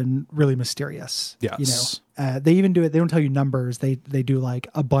 this would have been really mysterious. Yes. They even do it. They don't tell you numbers. They do like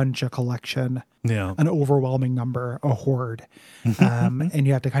a bunch, a collection, an overwhelming number, a horde. And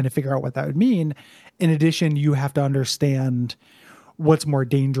you have to kind of figure out what that would mean. In addition, you have to understand what's more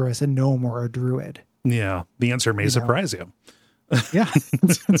dangerous, a gnome or a druid. Yeah. The answer may surprise you. Yeah.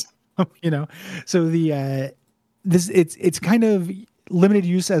 So it's kind of limited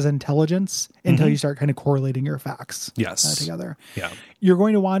use as intelligence until you start kind of correlating your facts together. Yeah. You're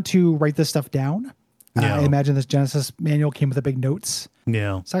going to want to write this stuff down. Yeah. I imagine this Genesis manual came with a big notes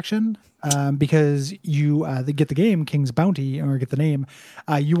section because you get the game King's Bounty, or get the name.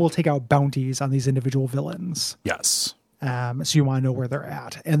 You will take out bounties on these individual villains. Yes. So you want to know where they're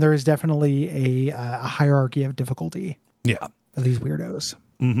at. And there is definitely a hierarchy of difficulty. Yeah. Of these weirdos.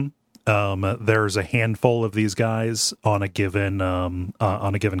 There's a handful of these guys on a given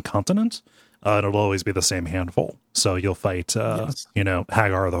continent. It'll always be the same handful. So you'll fight,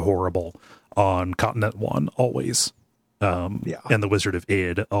 Hagar the Horrible on continent 1 always. And the Wizard of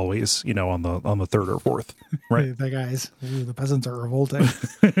Id always, on the third or fourth. Right. The guys, the peasants are revolting.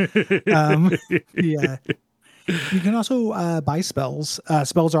 Yeah. You can also buy spells.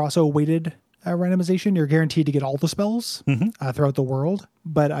 Spells are also weighted randomization. You're guaranteed to get all the spells throughout the world,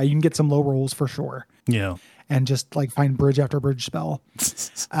 but you can get some low rolls for sure. Yeah. And just like find bridge after bridge spell.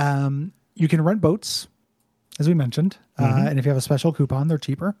 You can rent boats, as we mentioned. And if you have a special coupon, they're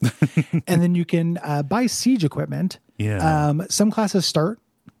cheaper. And then you can buy siege equipment. Yeah. Some classes start.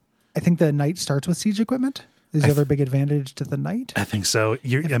 I think the knight starts with siege equipment. Is the other big advantage to the knight? I think so.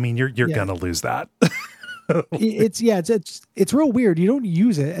 You're gonna lose that. It's real weird. You don't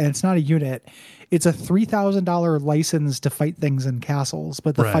use it, and it's not a unit. It's a $3,000 license to fight things in castles,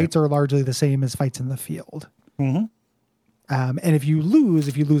 but the fights are largely the same as fights in the field. And if you lose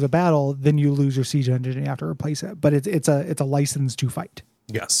a battle, then you lose your siege engine and you have to replace it. But it's a license to fight.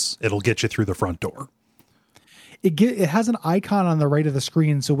 Yes, it'll get you through the front door. It has an icon on the right of the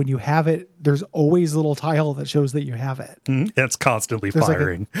screen, so when you have it, there's always a little tile that shows that you have it. It's constantly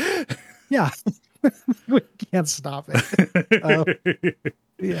firing. Yeah. We can't stop it.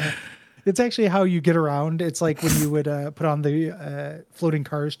 Yeah. It's actually how you get around. It's like when you would put on the floating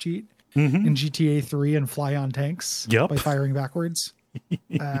cars cheat in GTA 3 and fly on tanks by firing backwards.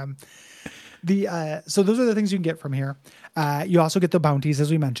 So those are the things you can get from here. You also get the bounties,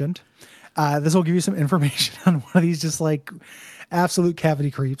 as we mentioned. This will give you some information on one of these just like absolute cavity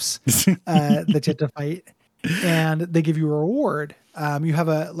creeps that you have to fight. And they give you a reward. You have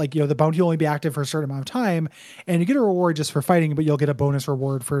the bounty will only be active for a certain amount of time, and you get a reward just for fighting, but you'll get a bonus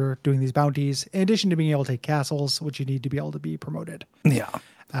reward for doing these bounties, in addition to being able to take castles, which you need to be able to be promoted. Yeah.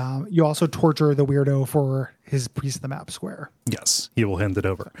 You also torture the weirdo for his piece of the map square. Yes, he will hand it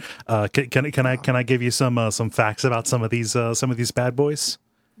over. Can I give you some facts about some of these bad boys?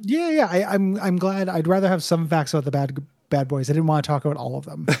 Yeah. I'm glad. I'd rather have some facts about the bad boys. I didn't want to talk about all of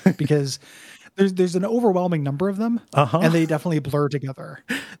them because there's an overwhelming number of them, and they definitely blur together.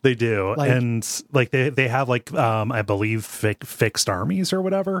 They do, and they have I believe fixed armies or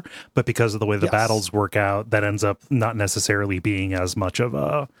whatever. But because of the way the battles work out, that ends up not necessarily being as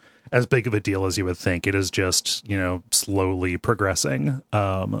as big of a deal as you would think. It is just slowly progressing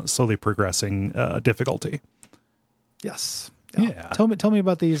difficulty. Yes. Yeah. Tell me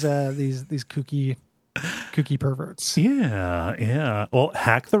about these kooky perverts. Yeah. Well,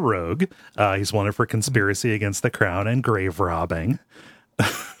 Hack the Rogue. He's wanted for conspiracy against the crown and grave robbing.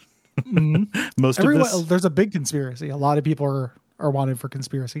 There's a big conspiracy. A lot of people are wanted for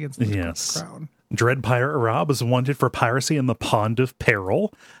conspiracy against the crown. Dread Pirate Rob is wanted for piracy in the Pond of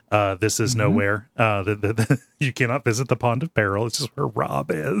Peril. This is nowhere. You cannot visit the Pond of Peril. It's just where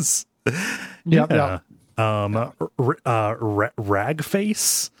Rob is.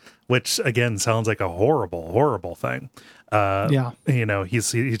 Ragface, which again sounds like a horrible thing.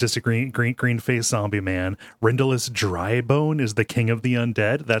 He's just a green face zombie man. Rindalus Drybone is the king of the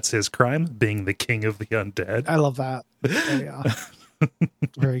undead. That's his crime, being the king of the undead. I love that. Oh, yeah.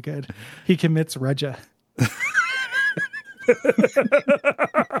 Very good. He commits Regia. Committed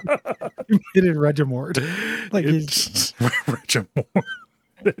Regimort. Like he's Regimort.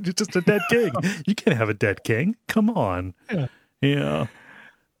 He's just a dead king. You can't have a dead king. Come on. Yeah.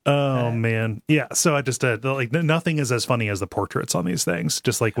 Oh man. Yeah. So I just like nothing is as funny as the portraits on these things.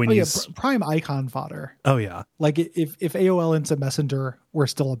 Just like when prime icon fodder. Oh yeah. Like if AOL Instant Messenger were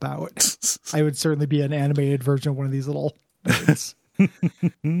still about, I would certainly be an animated version of one of these little nerds.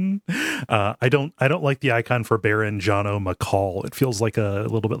 I don't like the icon for Baron Jono McCall. It feels like a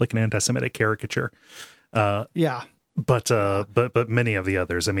little bit like an anti-Semitic caricature. But many of the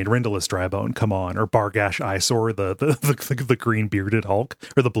others, I mean, Rindalus Drybone, come on, or Bargash Eyesore, the green bearded Hulk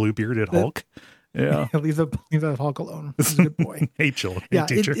or the blue bearded Hulk. Yeah, leave that Hulk alone. He's a good boy. Hey, children. Yeah,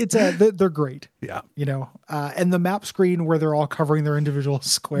 teacher. They're great. Yeah, and the map screen where they're all covering their individual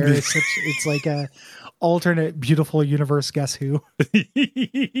squares. It's like a alternate beautiful universe. Guess who?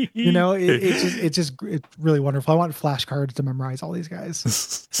 It's really wonderful. I want flashcards to memorize all these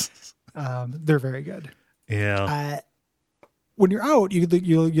guys. They're very good. Yeah. When you're out, you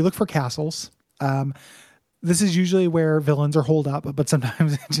look for castles. This is usually where villains are holed up, but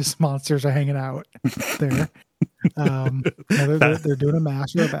sometimes just monsters are hanging out there. They're doing a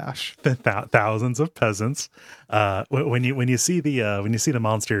mash or a bash. Thousands of peasants. When you see the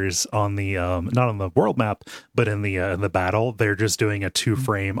monsters on the not on the world map, but in the battle, they're just doing a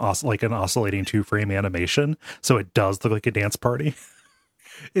 2-frame like an oscillating 2-frame animation, so it does look like a dance party.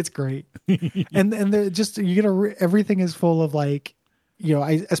 It's great. and they're just, everything is full of like,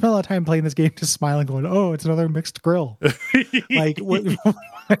 I spent a lot of time playing this game just smiling going, oh, it's another mixed grill. Like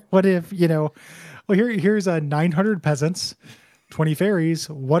what if, here's 900 peasants, 20 fairies,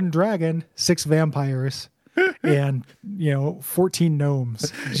 1 dragon, 6 vampires, and 14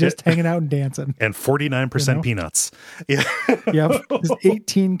 gnomes just hanging out and dancing. And 49% peanuts. Yeah. Yep. Just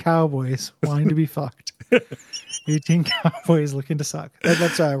 18 cowboys wanting to be fucked. 18 cowboys looking to suck.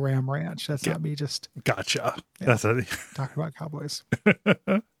 That's a Ram Ranch. That's not me just. Gotcha. Yeah, that's talking about cowboys.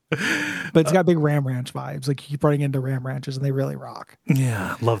 But it's got big Ram Ranch vibes. Like you keep running into Ram Ranches and they really rock.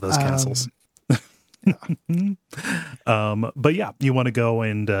 Yeah. Love those castles. But yeah, you want to go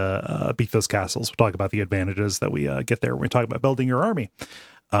and beat those castles. We'll talk about the advantages that we get there when we talk about building your army.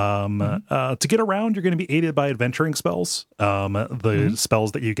 To get around, you're going to be aided by adventuring spells. The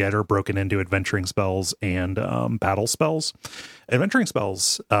spells that you get are broken into adventuring spells and battle spells. Adventuring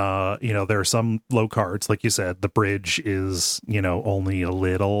spells, there are some low cards, like you said. The bridge is, only a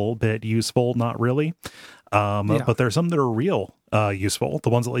little bit useful, not really. But there are some that are real useful. The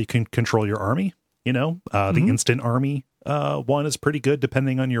ones that let you can control your army. The instant army one is pretty good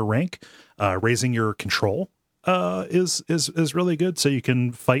depending on your rank. Raising your control is really good, so you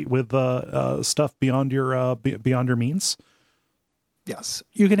can fight with stuff beyond your means. Yes,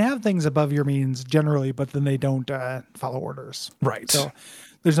 you can have things above your means generally, but then they don't follow orders. Right. So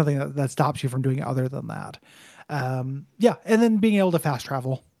there's nothing that stops you from doing it other than that. And then being able to fast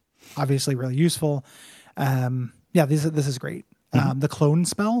travel, obviously really useful. This is great. The clone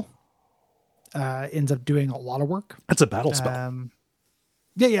spell ends up doing a lot of work. That's a battle spell.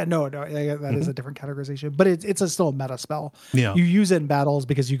 That is a different categorization, but it's still a meta spell. Yeah, you use it in battles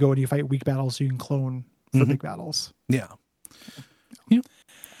because you go and you fight weak battles, so you can clone for big battles. Yeah.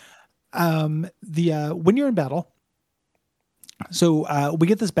 When you're in battle, so we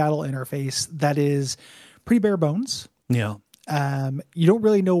get this battle interface that is pretty bare bones. Yeah. You don't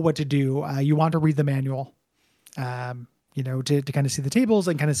really know what to do. You want to read the manual. To kind of see the tables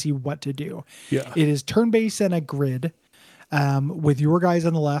and kind of see what to do. Yeah. It is turn-based and a grid. With your guys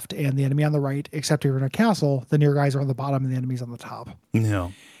on the left and the enemy on the right, except you're in a castle, then your guys are on the bottom and the enemy's on the top.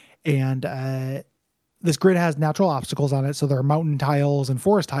 Yeah. And this grid has natural obstacles on it, so there are mountain tiles and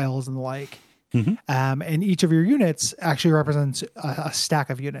forest tiles and the like. And each of your units actually represents a stack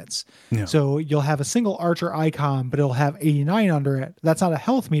of units. Yeah. So you'll have a single archer icon, but it'll have 89 under it. That's not a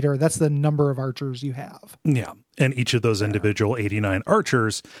health meter. That's the number of archers you have. Yeah. And each of those individual 89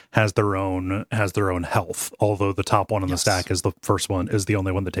 archers has their own health, although the top one on the stack is the first one, is the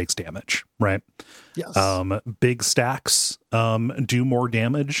only one that takes damage, right? Yes. Big stacks do more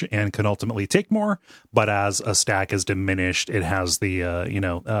damage and can ultimately take more, but as a stack is diminished, it has the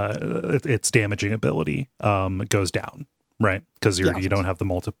its damaging ability goes down, right? Because you don't have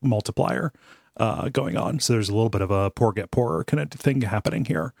the multiplier going on. So there's a little bit of a poor get poorer kind of thing happening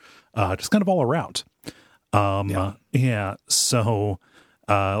here, just kind of all around. So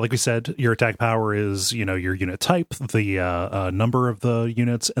like we said, your attack power is, your unit type, the number of the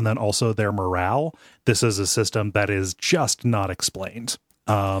units, and then also their morale. This is a system that is just not explained.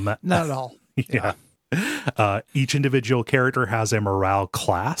 Not at all. Yeah. Each individual character has a morale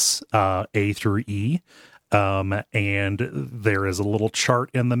class, A through E. And there is a little chart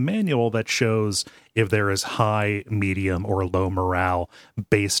in the manual that shows if there is high, medium, or low morale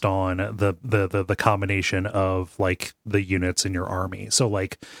based on the combination of like the units in your army. So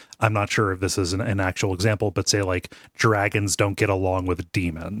like, I'm not sure if this is an actual example, but say like dragons don't get along with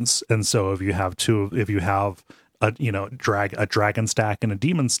demons. And so if you have a dragon stack and a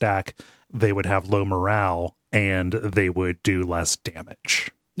demon stack, they would have low morale and they would do less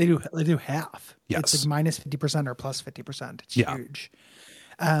damage. They do half. Yes. It's like minus 50% or plus 50%. It's huge.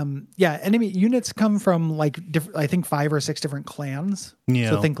 Enemy units come from like I think 5 or 6 different clans. Yeah.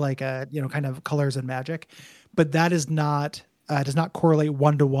 So think like kind of colors and magic, but that is not does not correlate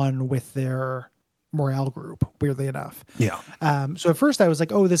 1-to-1 with their morale group, weirdly enough. Yeah. So at first I was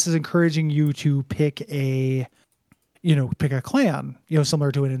like, oh, this is encouraging you to pick a clan,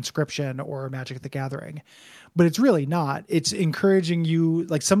 similar to an Inscription or Magic the Gathering. But it's really not. It's encouraging you,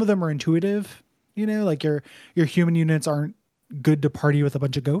 like some of them are intuitive, like your human units aren't good to party with a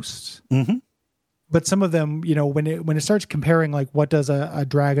bunch of ghosts. Mm-hmm. But some of them, when it starts comparing, like what does a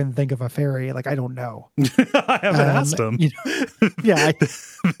dragon think of a fairy? Like, I don't know. I haven't asked him.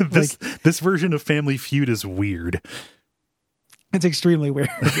 This version of Family Feud is weird. It's extremely weird.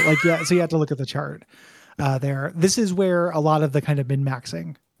 So you have to look at the chart there. This is where a lot of the kind of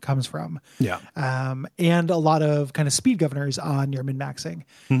min-maxing comes from. Yeah. And a lot of kind of speed governors on your min-maxing.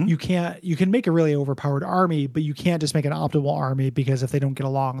 Mm-hmm. You can make a really overpowered army, but you can't just make an optimal army because if they don't get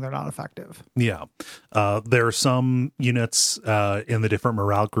along, they're not effective. Yeah. There are some units in the different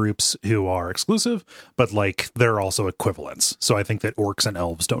morale groups who are exclusive, but like they're also equivalents. So I think that orcs and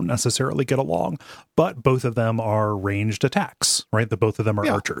elves don't necessarily get along, but both of them are ranged attacks, right? That both of them are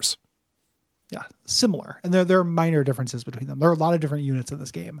archers. Yeah, similar. And there are minor differences between them. There are a lot of different units in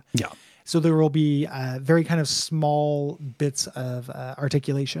this game. Yeah. So there will be very kind of small bits of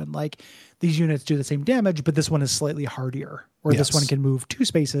articulation. Like these units do the same damage, but this one is slightly hardier, or this one can move 2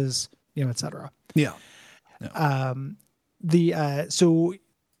 spaces, et cetera. Yeah. So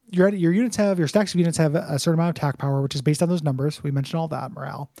your stacks of units have a certain amount of attack power, which is based on those numbers. We mentioned all that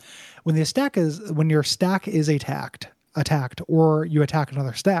morale. When your stack is attacked, or you attack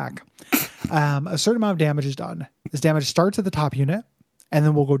another stack, a certain amount of damage is done. This damage starts at the top unit and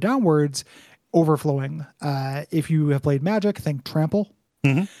then will go downwards, overflowing. If you have played Magic, think Trample.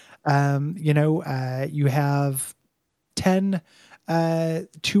 Mm-hmm. You have 10 2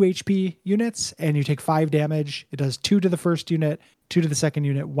 HP units and you take 5 damage. It does 2 to the first unit, 2 to the second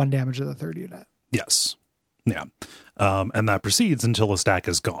unit, 1 damage to the third unit. Yes. Yeah. And that proceeds until a stack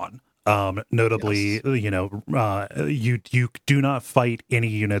is gone. Notably, you do not fight any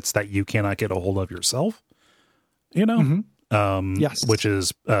units that you cannot get a hold of yourself, which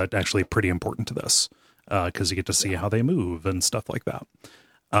is actually pretty important to this, because you get to see how they move and stuff like that.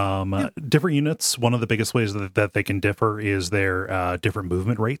 Different units, one of the biggest ways that they can differ is their different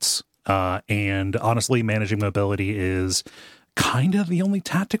movement rates. And honestly, managing mobility is kind of the only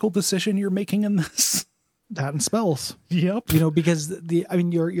tactical decision you're making in this. That and spells. Yep. Because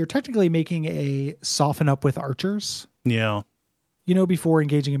you're technically making a soften up with archers. Yeah. Before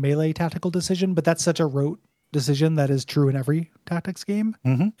engaging a melee tactical decision, but that's such a rote decision that is true in every tactics game.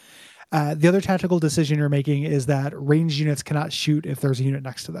 Mm-hmm. The other tactical decision you're making is that ranged units cannot shoot if there's a unit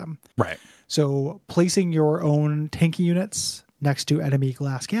next to them. Right. So placing your own tanky units next to enemy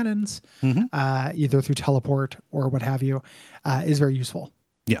glass cannons, either through teleport or what have you, is very useful.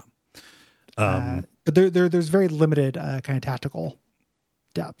 Yeah. But there's very limited kind of tactical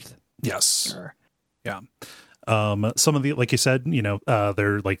depth. Yes. There. Yeah. Some of the, like you said, there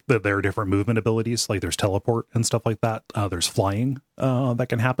are different movement abilities. Like there's teleport and stuff like that. There's flying that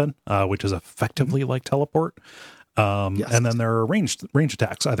can happen, which is effectively like teleport. And then there are ranged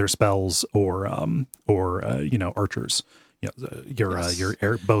attacks, either spells or archers.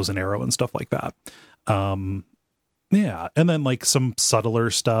 Your bows and arrow and stuff like that. Yeah, and then like some subtler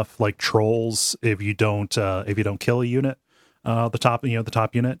stuff like trolls. If you don't kill a unit, the top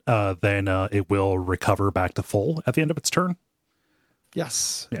unit, then it will recover back to full at the end of its turn.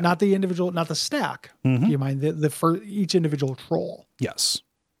 Yes, Yeah. not the individual, not the stack. Mhm. You mind the for each individual troll. Yes.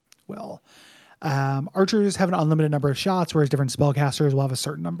 Well, archers have an unlimited number of shots, whereas different spellcasters will have a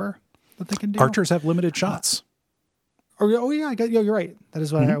certain number that they can do. Archers have limited shots. Oh yeah, you're right. That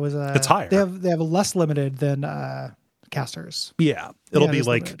is what I was. It's higher. They have a less limited than casters. Yeah, it'll Yeah, be it's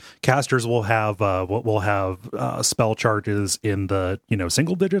like limited. casters will have spell charges in the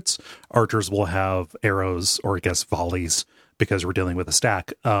single digits. Archers will have arrows, or I guess volleys, because we're dealing with a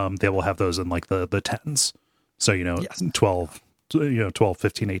stack. They will have those in like the tens. So Yes. 12, 12,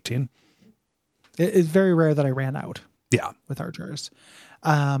 15, 18. It's very rare that I ran out Yeah. with archers.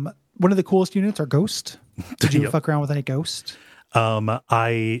 One of the coolest units are Ghost. Did you Yep. fuck around with any Ghost?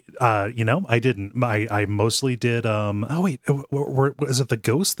 I didn't. I mostly did. Oh wait, is it the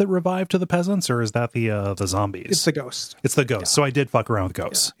ghost that revived to the peasants, or is that the zombies? It's the Ghost. It's the ghost. So I did fuck around with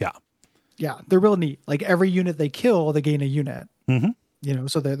ghosts. Yeah. Yeah, they're real neat. Like every unit they kill, they gain a unit. Mm-hmm.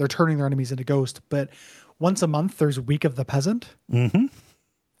 So they're turning their enemies into Ghost. But once a month, there's Week of the Peasant. Mm-hmm.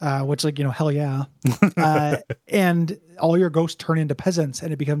 Which hell yeah. And all your ghosts turn into peasants,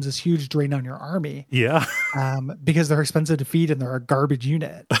 and it becomes this huge drain on your army. Yeah. Because they're expensive to feed and they're a garbage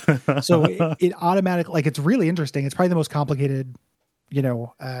unit. So it automatically, like, it's really interesting. It's probably the most complicated,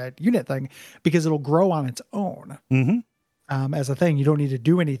 unit thing, because it'll grow on its own. Mm-hmm. As a thing, you don't need to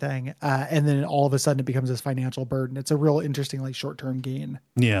do anything. And then all of a sudden it becomes this financial burden. It's a real interesting, like, short-term gain.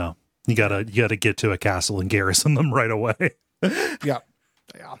 Yeah. You gotta get to a castle and garrison them right away. Yeah.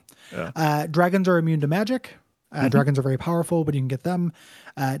 Dragons are immune to magic. Dragons are very powerful, but you can get them.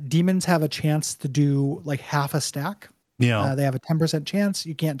 Demons have a chance to do like half a stack. Yeah. They have a 10% chance.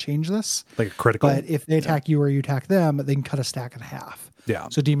 You can't change this. Like a critical. But if they attack you or you attack them, they can cut a stack in half. Yeah.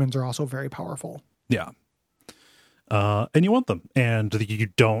 So demons are also very powerful. Yeah. And you want them, and you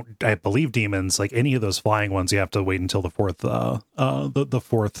don't. I believe demons, like any of those flying ones, you have to wait until the fourth, the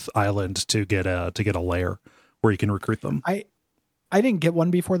fourth island to get a lair where you can recruit them. I didn't get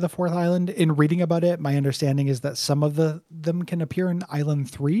one before the fourth island. In reading about it, my understanding is that some of them can appear in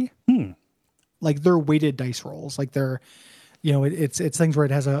Island 3. Like they're weighted dice rolls. Like they're, it's things where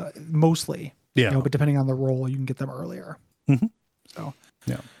it has a mostly. Yeah. But depending on the roll, you can get them earlier. Mm-hmm. So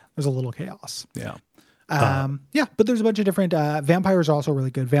yeah, there's a little chaos. Yeah. But there's a bunch of different vampires are also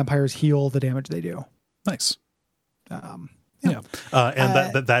really good. Vampires heal the damage they do. Nice. Yeah.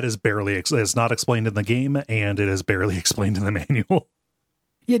 And that is barely it's not explained in the game, and it is barely explained in the manual.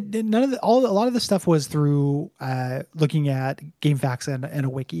 Yeah, a lot of the stuff was through looking at GameFAQs and a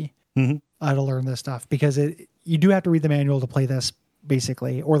wiki to learn this stuff, because you do have to read the manual to play this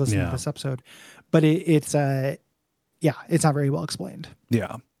basically, or listen to this episode. But it's not very well explained.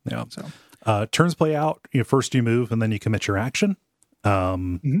 Yeah. So turns play out. First you move, and then you commit your action.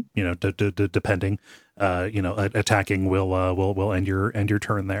 Depending, attacking will end your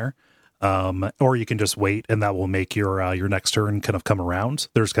turn there. Or you can just wait, and that will make your next turn kind of come around.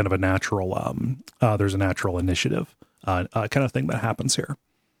 There's kind of a natural, there's a natural initiative, kind of thing that happens here.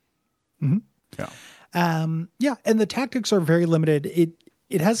 Yeah. And the tactics are very limited.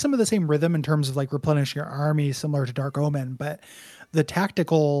 It has some of the same rhythm in terms of like replenishing your army, similar to Dark Omen, but the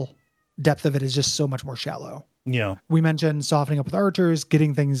tactical depth of it is just so much more shallow. Yeah. We mentioned softening up with archers,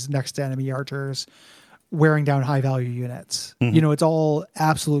 getting things next to enemy archers, wearing down high value units. It's all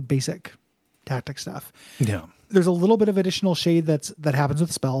absolute basic tactic stuff. Yeah. There's a little bit of additional shade that happens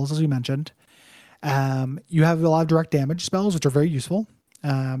with spells, as we mentioned. You have a lot of direct damage spells, which are very useful.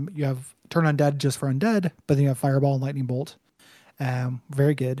 You have Turn Undead just for undead, but then you have Fireball and Lightning Bolt.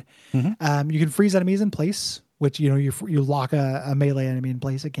 Very good. You can freeze enemies in place, which, you lock a melee enemy in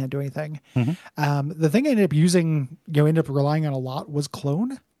place. It can't do anything. The thing I ended up using, ended up relying on a lot was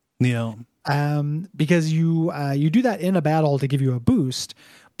Clone. Yeah. Because you do that in a battle to give you a boost,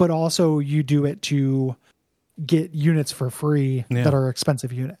 but also you do it to get units for free that are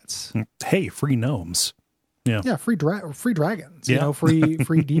expensive units. Hey, free gnomes. Yeah. Free dragons. Yeah.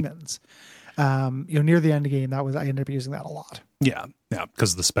 Free demons. Near the end of the game, I ended up using that a lot. Yeah,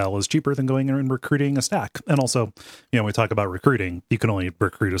 because the spell is cheaper than going and recruiting a stack. And also, when we talk about recruiting, you can only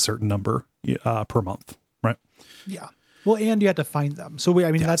recruit a certain number per month, right? Yeah. Well, and you have to find them. So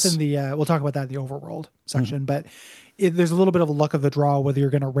that's in the, we'll talk about that in the overworld section, but there's a little bit of a luck of the draw whether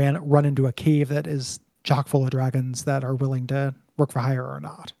you're going to run into a cave that is chock full of dragons that are willing to work for hire or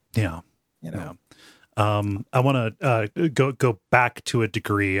not. Yeah. I want to go back to a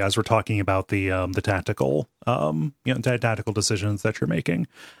degree as we're talking about the tactical tactical decisions that you're making.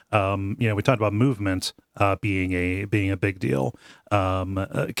 We talked about movement being a big deal.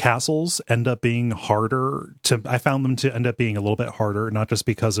 Castles end up being harder to. I found them to end up being a little bit harder, not just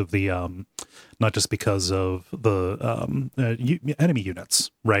because of the enemy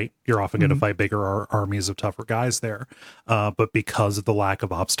units. Right, you're often going to fight bigger armies of tougher guys there, but because of the lack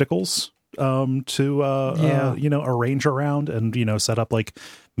of obstacles to arrange around and set up like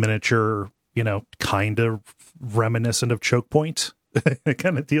miniature kind of reminiscent of choke point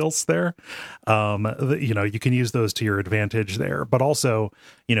kind of deals there. You can use those to your advantage there, but also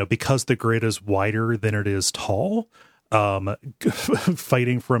because the grid is wider than it is tall,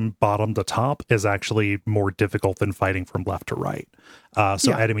 fighting from bottom to top is actually more difficult than fighting from left to right.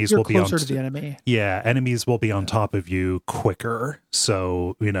 Enemies will be closer to the enemy. Yeah, enemies will be on top of you quicker.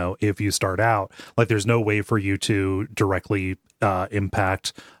 So, if you start out, like there's no way for you to directly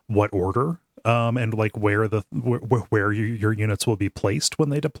impact what order and like where your units will be placed when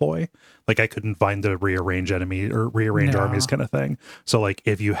they deploy. Like I couldn't find the rearrange armies kind of thing. So like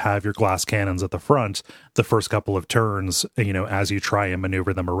if you have your glass cannons at the front, the first couple of turns, as you try and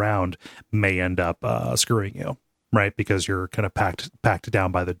maneuver them around, may end up screwing you. Right, because you're kind of packed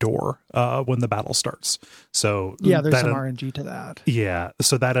down by the door when the battle starts. So there's some RNG to that. Yeah,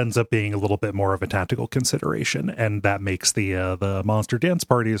 so that ends up being a little bit more of a tactical consideration, and that makes the monster dance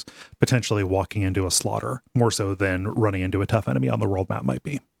parties potentially walking into a slaughter more so than running into a tough enemy on the world map might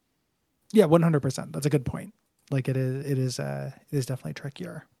be. Yeah, 100%. That's a good point. Like it is definitely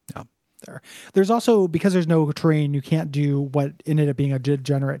trickier. Yeah. There's also, because there's no terrain, you can't do what ended up being a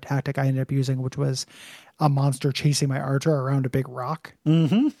degenerate tactic I ended up using, which was a monster chasing my archer around a big rock,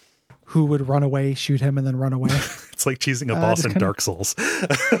 who would run away, shoot him, and then run away. It's like cheesing a boss in Dark Souls.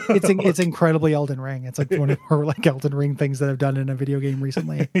 It's incredibly Elden Ring. It's like one of our like Elden Ring things that I've done in a video game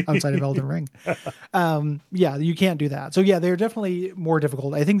recently outside of Elden Ring. You can't do that. So they're definitely more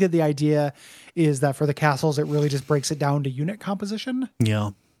difficult. I think that the idea is that for the castles, it really just breaks it down to unit composition.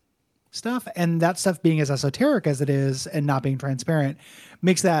 Yeah. Stuff, and that stuff being as esoteric as it is and not being transparent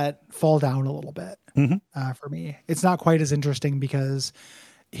makes that fall down a little bit. For me, it's not quite as interesting because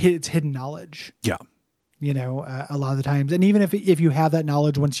it's hidden knowledge. Yeah, a lot of the times, and even if you have that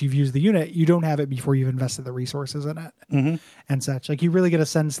knowledge once you've used the unit, you don't have it before you've invested the resources in it and such. Like you really get a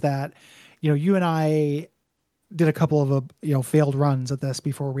sense that you and I did a couple of failed runs at this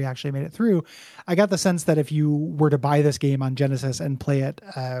before we actually made it through. I got the sense that if you were to buy this game on Genesis and play it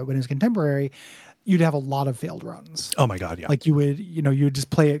when it was contemporary, you'd have a lot of failed runs. Oh my God. Yeah. Like you would just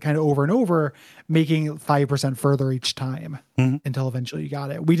play it kind of over and over, making 5% further each time until eventually you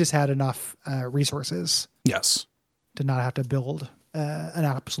got it. We just had enough resources. Yes. To not have to build an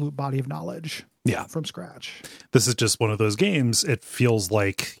absolute body of knowledge. Yeah. From scratch. This is just one of those games. It feels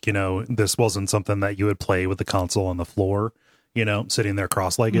like, this wasn't something that you would play with the console on the floor, sitting there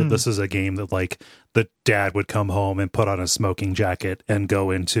cross-legged. This is a game that like the dad would come home and put on a smoking jacket and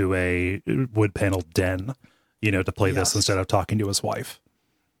go into a wood paneled den, to play this instead of talking to his wife.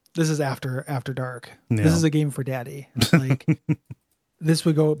 This is after dark. Yeah. This is a game for daddy. Like this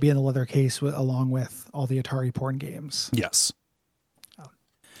would be in the leather case along with all the Atari porn games. Yes.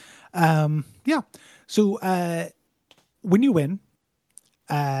 So when you win,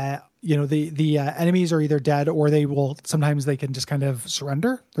 the enemies are either dead or sometimes they can just kind of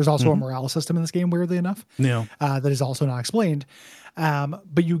surrender. There's also a morale system in this game, weirdly enough, that is also not explained.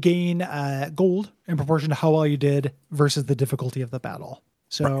 But you gain gold in proportion to how well you did versus the difficulty of the battle.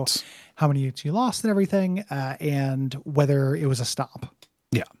 So how many units you lost and everything, and whether it was a stop.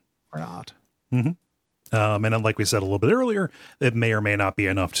 Yeah. Or not. And then, like we said a little bit earlier, it may or may not be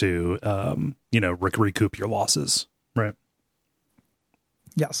enough to, recoup your losses. Right.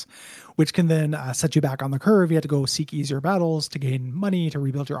 Yes. Which can then set you back on the curve. You have to go seek easier battles to gain money, to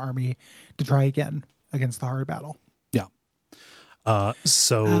rebuild your army, to try again against the hard battle. Yeah.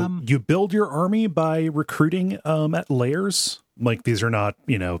 So you build your army by recruiting at layers. Like these are not,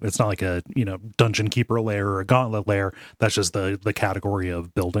 it's not like a, dungeon keeper layer or a gauntlet layer. That's just the category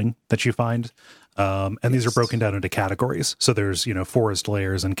of building that you find. And these are broken down into categories. So there's, forest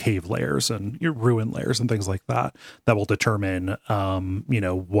layers and cave layers and your ruin layers and things like that will determine,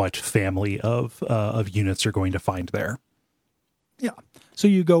 what family of units you're going to find there. Yeah. So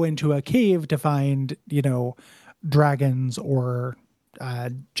you go into a cave to find, dragons or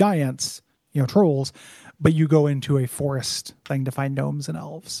giants, trolls, but you go into a forest thing to find gnomes and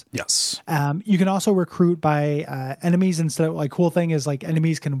elves. Yes. You can also recruit by enemies instead of cool thing is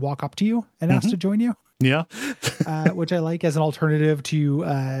enemies can walk up to you and ask to join you. Yeah. Which I like as an alternative to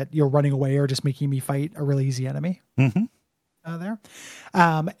running away or just making me fight a really easy enemy. There.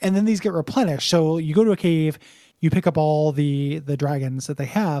 And then these get replenished. So you go to a cave, you pick up all the dragons that they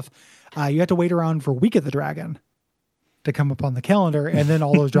have. You have to wait around for Week of the Dragon to come up on the calendar, and then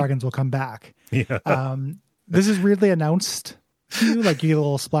all those dragons will come back. Yeah. This is weirdly announced to you, you get a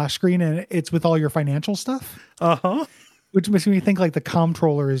little splash screen, and it's with all your financial stuff. Uh-huh. Which makes me think the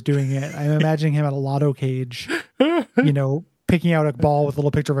comptroller is doing it. I'm imagining him at a lotto cage, picking out a ball with a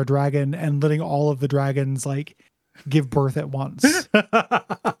little picture of a dragon and letting all of the dragons give birth at once.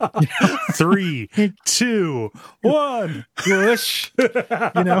 3, 2, 1. Push.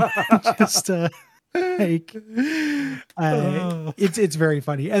 Just it's very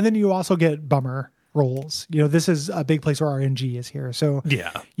funny. And then you also get bummer rolls. This is a big place where RNG is here. So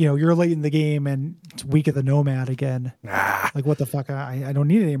yeah, you're late in the game and it's Week of the Nomad again. What the fuck? I don't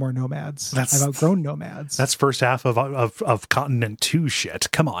need any more nomads. I've outgrown nomads. That's first half of Continent 2 shit.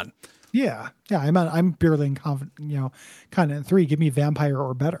 Come on. Yeah. I'm barely in Continent 3. Give me vampire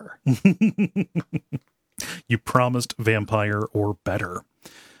or better. You promised vampire or better.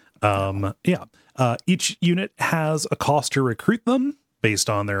 Yeah. Each unit has a cost to recruit them based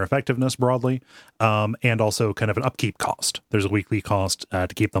on their effectiveness broadly, and also kind of an upkeep cost. There's a weekly cost to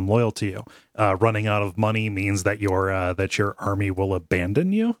keep them loyal to you. Running out of money means that your army will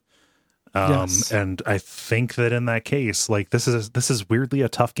abandon you. Yes. And I think that in that case, this is weirdly a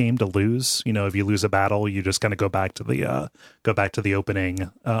tough game to lose. If you lose a battle, you just kind of go back to the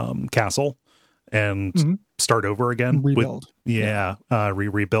opening castle and start over again. Rebuild.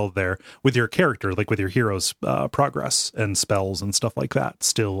 Rebuild there with your character, with your hero's progress and spells and stuff like that.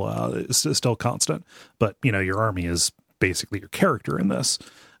 Still constant, but your army is basically your character in this.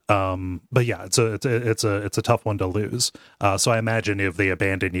 But yeah, it's a tough one to lose. So I imagine if they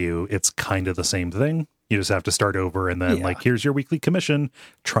abandon you, it's kind of the same thing. You just have to start over, and then here's your weekly commission.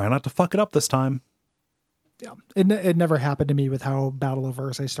 Try not to fuck it up this time. Yeah, it never happened to me with how battle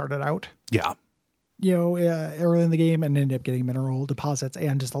averse I started out. Yeah. Early in the game, and ended up getting mineral deposits,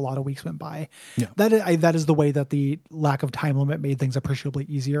 and just a lot of weeks went by. Yeah. That is the way that the lack of time limit made things appreciably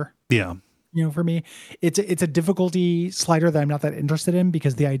easier. Yeah. For me, it's a difficulty slider that I'm not that interested in,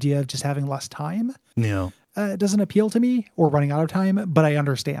 because the idea of just having less time doesn't appeal to me, or running out of time, but I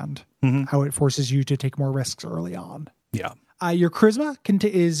understand how it forces you to take more risks early on. Yeah. Your charisma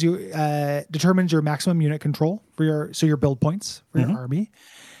determines your maximum unit control for your build points for your army.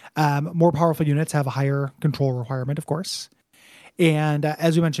 More powerful units have a higher control requirement, of course. And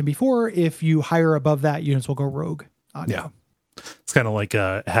as we mentioned before, if you hire above that, units will go rogue on you. It's kind of like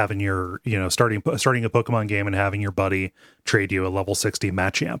having your, starting a Pokemon game and having your buddy trade you a level 60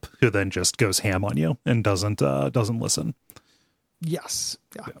 Machamp who then just goes ham on you and doesn't listen. Yes.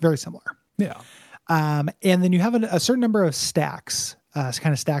 Yeah. Very similar. Yeah. And then you have a certain number of stacks,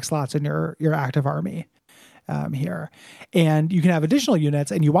 kind of stack slots in your active army. Here, and you can have additional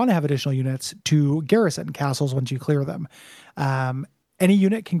units, and you want to have additional units to garrison castles once you clear them. Any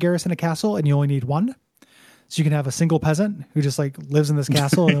unit can garrison a castle, and you only need one. So you can have a single peasant who just lives in this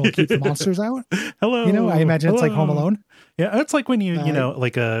castle and will keep the monsters out. Hello. I imagine it's like Home Alone. Yeah. It's like when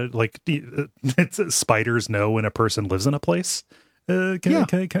it's spiders know when a person lives in a place.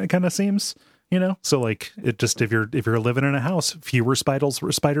 Kind of seems. So it just, if you're living in a house, fewer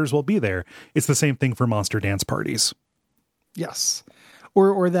spiders will be there. It's the same thing for monster dance parties. Yes.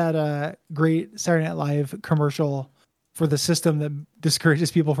 Or that great Saturday Night Live commercial for the system that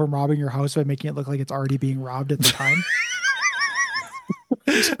discourages people from robbing your house by making it look like it's already being robbed at the time.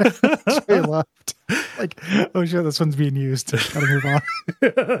 Which I loved. Oh shit, this one's being used. Gotta move on.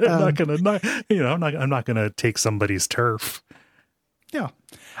 I'm not gonna take somebody's turf. Yeah.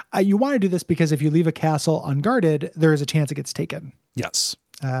 You want to do this because if you leave a castle unguarded, there is a chance it gets taken. Yes.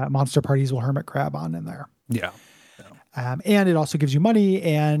 Monster parties will hermit crab on in there. Yeah. And it also gives you money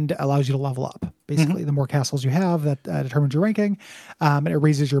and allows you to level up. Basically, the more castles you have, that determines your ranking, and it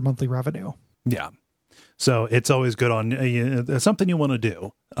raises your monthly revenue. Yeah. So it's always good on something you want to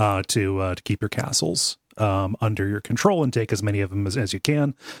do to keep your castles under your control and take as many of them as you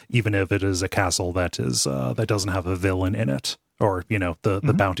can, even if it is a castle that doesn't have a villain in it, or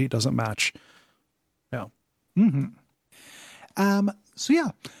the bounty doesn't match. Yeah.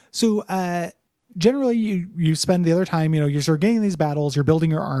 So generally you spend the other time, you're sort of getting these battles, you're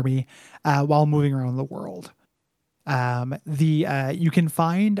building your army while moving around the world. You can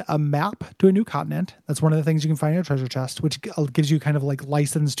find a map to a new continent. That's one of the things you can find in a treasure chest, which gives you kind of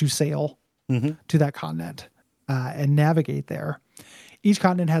license to sail to that continent and navigate there. Each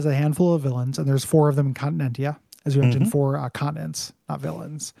continent has a handful of villains, and there's 4 of them in Continentia. As we mentioned, 4 continents, not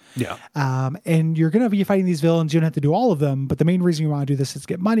villains. Yeah. And you're going to be fighting these villains. You don't have to do all of them, but the main reason you want to do this is to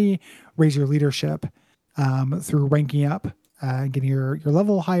get money, raise your leadership through ranking up, getting your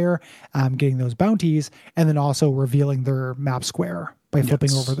level higher, getting those bounties, and then also revealing their map square by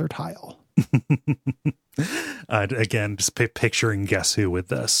flipping over their tile. Again, just picturing Guess Who with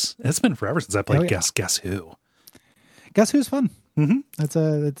this. It's been forever since I played Guess Who. Guess Who's fun. It's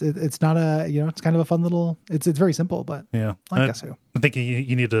not a, it's kind of a fun little, it's very simple, but yeah, I Guess Who. I think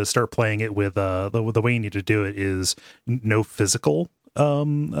you need to start playing it with the way you need to do it is no physical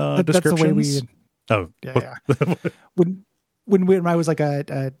descriptions. That's the way we. Oh yeah. when I was like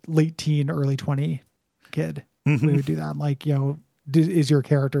a late teen, early 20 kid, we would do that. Like, is your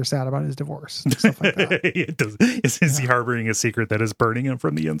character sad about his divorce? Stuff like that. Is he harboring a secret that is burning him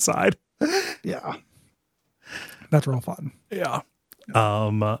from the inside? Yeah. That's real fun. Yeah.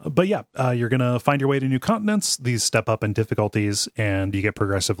 But yeah, you're going to find your way to new continents. These step up in difficulties and you get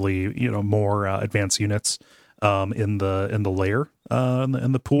progressively, more advanced units in the layer,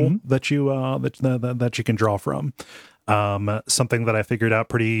 in the pool that you that you can draw from. Something that I figured out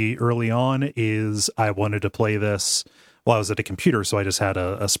pretty early on is I wanted to play this. Well, I was at a computer, so I just had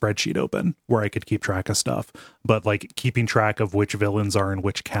a spreadsheet open where I could keep track of stuff. But like keeping track of which villains are in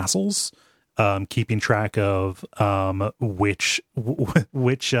which castles, keeping track of which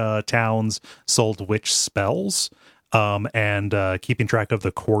towns sold which spells, and keeping track of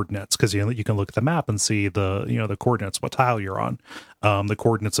the coordinates, because you can look at the map and see the coordinates, what tile you're on, the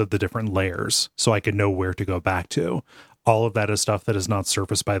coordinates of the different layers, so I can know where to go back to. All of that is stuff that is not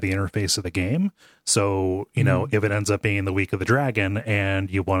surfaced by the interface of the game. So, if it ends up being the Week of the Dragon and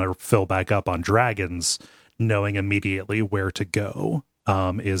you want to fill back up on dragons, knowing immediately where to go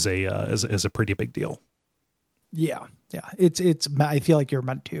is a pretty big deal. Yeah. Yeah. It's I feel like you're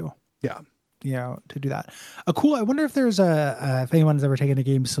meant to. Yeah. To do that. Cool. I wonder if there's if anyone's ever taken a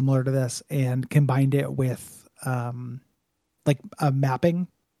game similar to this and combined it with like a mapping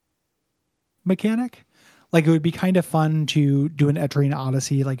mechanic. Like, it would be kind of fun to do an Etrian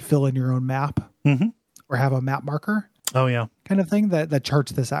Odyssey, like fill in your own map or have a map marker. Oh yeah. Kind of thing that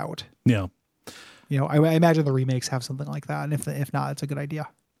charts this out. Yeah. I imagine the remakes have something like that. And if not, it's a good idea.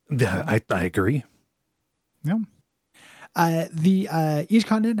 Yeah, I agree. Yeah. Each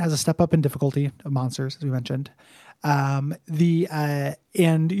continent has a step up in difficulty of monsters, as we mentioned. And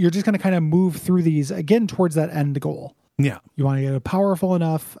you're just going to kind of move through these again towards that end goal. Yeah. You want to get a powerful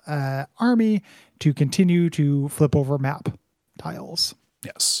enough army to continue to flip over map tiles.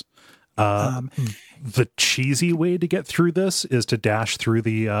 Yes. The cheesy way to get through this is to dash through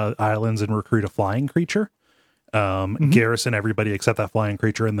the islands and recruit a flying creature. Garrison everybody except that flying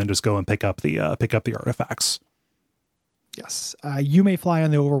creature, and then just go and pick up the artifacts. Yes. You may fly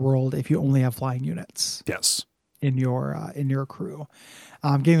on the overworld if you only have flying units. Yes. In your crew.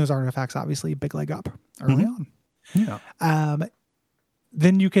 Getting those artifacts, obviously, big leg up early on. Yeah.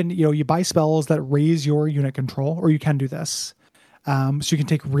 Then you can, you buy spells that raise your unit control, or you can do this. So you can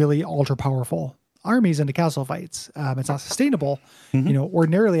take really ultra powerful armies into castle fights. It's not sustainable.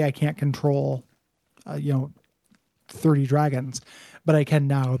 Ordinarily I can't control, 30 dragons, but I can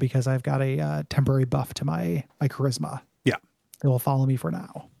now because I've got a temporary buff to my charisma. Yeah. It will follow me for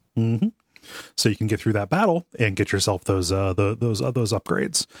now. So you can get through that battle and get yourself those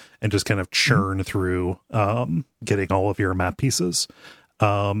upgrades and just kind of churn through getting all of your map pieces.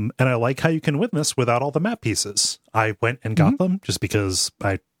 And I like how you can win this without all the map pieces. I went and got them just because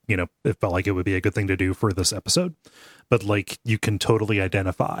it felt like it would be a good thing to do for this episode. But like, you can totally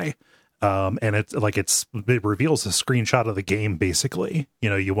identify, and it reveals a screenshot of the game. Basically,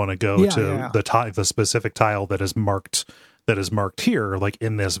 you want to go to the specific tile that is marked here, like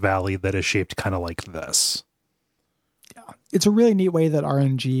in this valley that is shaped kind of like this. Yeah, it's a really neat way that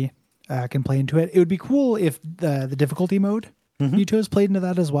RNG can play into it. It would be cool if the difficulty mode you chose played into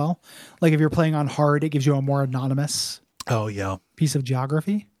that as well. Like if you're playing on hard, it gives you a more anonymous piece of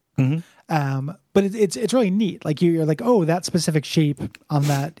geography. But it's really neat. Like you're like, oh, that specific shape on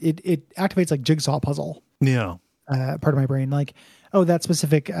that, it activates like jigsaw puzzle. Yeah. Part of my brain, like, oh, that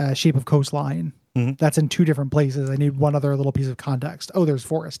specific shape of coastline. That's in 2 different places. I need one other little piece of context. Oh, there's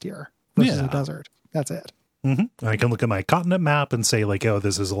forest here versus a desert. That's it. I can look at my continent map and say like, oh,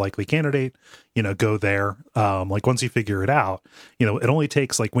 this is a likely candidate, go there. Like once you figure it out, it only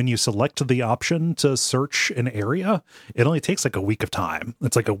takes like when you select the option to search an area, it only takes like a week of time.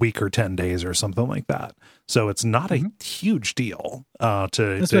 It's like a week or 10 days or something like that. So it's not a huge deal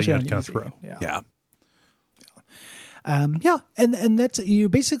to get through. Yeah. Yeah. And that's, you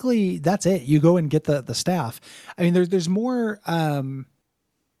basically, that's it. You go and get the staff. I mean, there's more,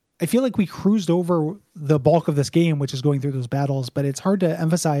 I feel like we cruised over the bulk of this game, which is going through those battles, but it's hard to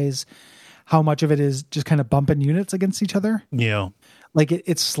emphasize how much of it is just kind of bumping units against each other. Yeah. Like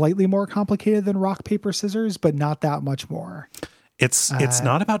it's slightly more complicated than rock, paper, scissors, but not that much more. It's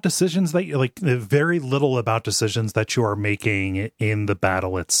not about decisions that you like, very little about decisions that you are making in the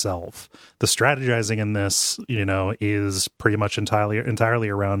battle itself. The strategizing in this, is pretty much entirely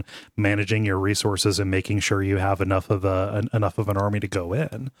around managing your resources and making sure you have enough of an army to go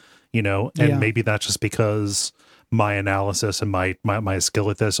in, and maybe that's just because my analysis and my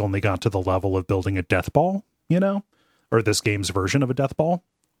skill at this only got to the level of building a death ball, or this game's version of a death ball.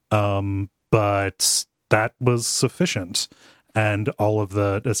 But that was sufficient. And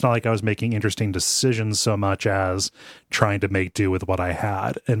it's not like I was making interesting decisions so much as trying to make do with what I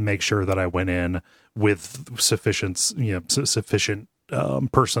had and make sure that I went in with sufficient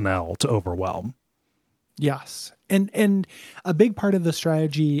personnel to overwhelm. Yes. And a big part of the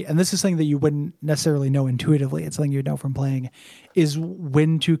strategy, and this is something that you wouldn't necessarily know intuitively, it's something you'd know from playing, is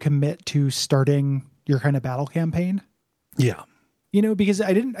when to commit to starting your kind of battle campaign. Yeah. Because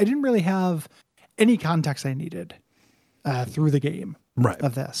I didn't really have any context I needed through the game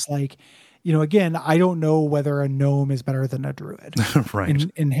of this. Like, again, I don't know whether a gnome is better than a druid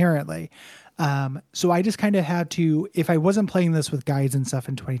inherently. So I just kind of had to, if I wasn't playing this with guides and stuff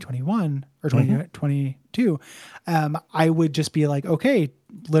in 2021 or 2022, I would just be like, okay,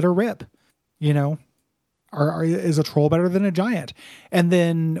 let her rip, is a troll better than a giant? And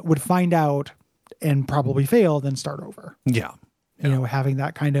then would find out and probably fail, then start over. Yeah. Having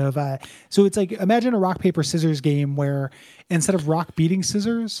that kind of, so it's like, imagine a rock, paper, scissors game where instead of rock beating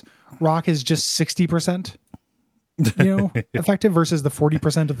scissors, rock is just 60%, effective versus the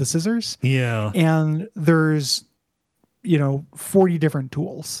 40% of the scissors. Yeah. And there's, 40 different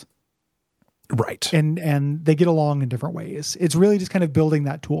tools. Right. And they get along in different ways. It's really just kind of building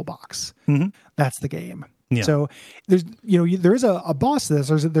that toolbox. Mm-hmm. That's the game. Yeah. So there's, there is a boss to this.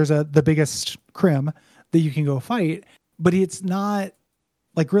 There's the biggest crim that you can go fight, but it's not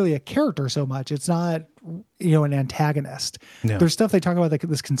like really a character so much. It's not, an antagonist. Yeah. There's stuff they talk about, like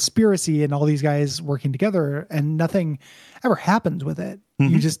this conspiracy and all these guys working together, and nothing ever happens with it.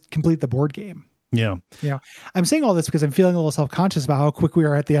 Mm-hmm. You just complete the board game. Yeah. Yeah. I'm saying all this because I'm feeling a little self-conscious about how quick we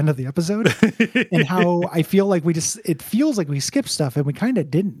are at the end of the episode and how I feel like it feels like we skipped stuff and we kind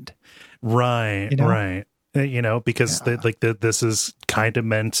of didn't. Right. Right. Because this is kind of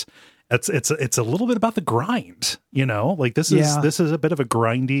meant, it's a little bit about the grind, like this is a bit of a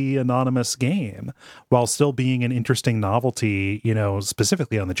grindy anonymous game while still being an interesting novelty,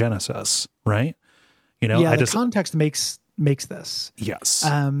 specifically on the Genesis. Right. The context makes this. Yes.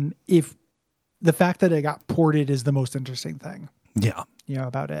 If the fact that it got ported is the most interesting thing. Yeah.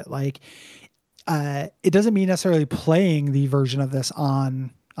 About it. Like, it doesn't mean necessarily playing the version of this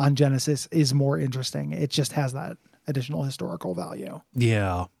on Genesis is more interesting. It just has that additional historical value.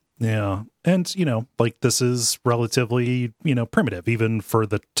 Yeah. Yeah. And, this is relatively, primitive, even for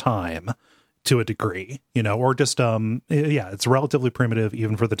the time to a degree, or just, it's relatively primitive,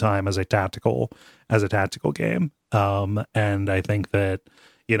 even for the time as a tactical game. And I think that,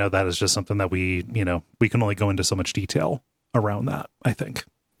 that is just something that we can only go into so much detail around that, I think.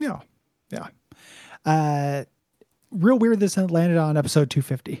 Yeah. Yeah. Real weird this landed on episode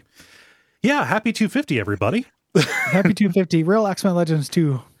 250. Yeah. Happy 250, everybody. Happy 250. Real X-Men Legends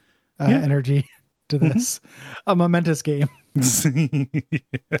 2 energy to this. A momentous game. There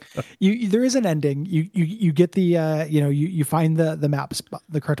is an ending. You get the, you find the map spot,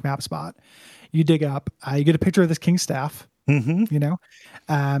 the correct map spot. You dig up, you get a picture of this king's staff. Mm-hmm.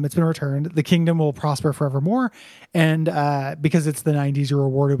 It's been returned. The kingdom will prosper forevermore. And because it's the 90s, you're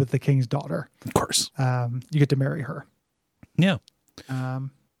rewarded with the king's daughter. Of course. You get to marry her. Yeah.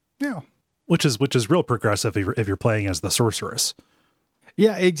 Yeah. Which is real progressive if you're playing as the sorceress.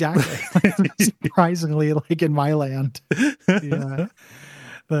 Yeah, exactly. Surprisingly, like in my land. Yeah.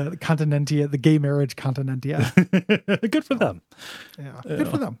 The Continentia, the gay marriage Continentia. Good for them. Yeah. Good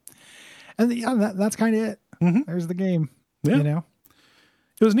for them. And that's kind of it. Mm-hmm. There's the game. Yeah.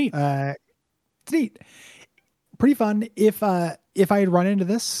 It was neat. It's neat. Pretty fun. If I had run into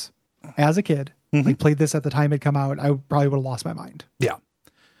this as a kid, like played this at the time it come out, I probably would have lost my mind. Yeah.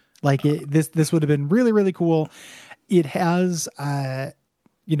 Like this would have been really, really cool. It has,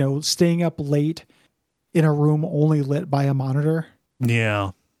 staying up late in a room only lit by a monitor.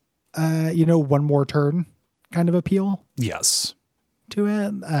 Yeah. One more turn kind of appeal. Yes. To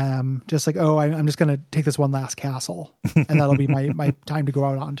it. Just like, I'm just going to take this one last castle and that'll be my time to go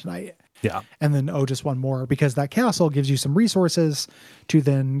out on tonight. Yeah. And then, just one more, because that castle gives you some resources to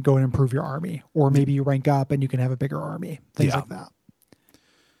then go and improve your army. Or maybe you rank up and you can have a bigger army, things like that.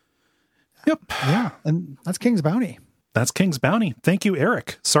 Yep. Yeah. And that's King's Bounty. That's King's Bounty. Thank you,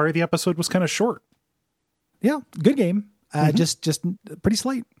 Eric. Sorry the episode was kind of short. Yeah. Good game. Just pretty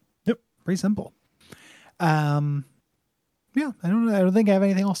slight. Yep. Pretty simple. Yeah, I don't think I have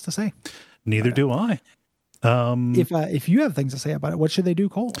anything else to say. Neither do I. If you have things to say about it, what should they do,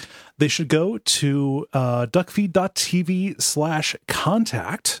 Cole? They should go to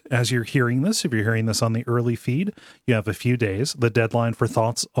duckfeed.tv/contact as you're hearing this. If you're hearing this on the early feed, you have a few days. The deadline for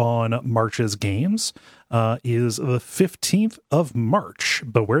thoughts on March's games is the 15th of March.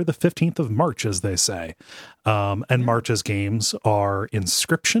 Beware the 15th of March, as they say. And March's games are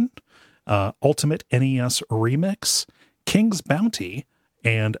Inscription, Ultimate NES Remix, King's Bounty,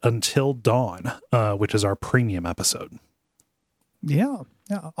 and Until Dawn, which is our premium episode. Yeah.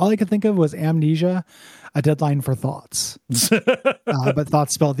 All I could think of was Amnesia, a deadline for thoughts, but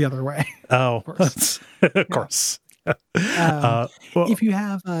thoughts spelled the other way. Oh, of course. Of course. If you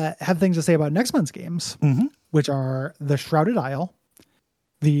have things to say about next month's games, which are The Shrouded Isle,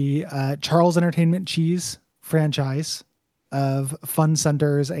 the Charles Entertainment Cheese franchise of fun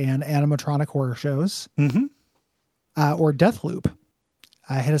centers and animatronic horror shows, or Deathloop,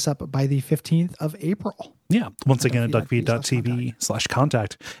 hit us up by the 15th of April. Yeah. Once again, at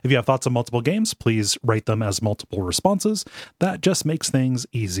duckfeed.tv/contact. If you have thoughts on multiple games, please write them as multiple responses. That just makes things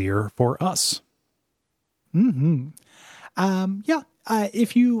easier for us. If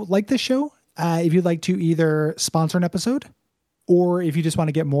you like this show, if you'd like to either sponsor an episode, or if you just want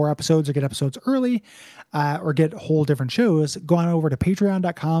to get more episodes or get episodes early, or get whole different shows, go on over to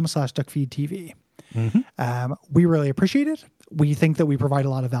patreon.com/duckfeedtv. We really appreciate it. We think that we provide a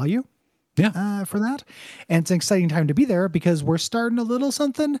lot of value for that. And it's an exciting time to be there because we're starting a little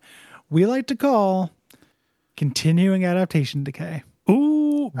something we like to call continuing adaptation decay.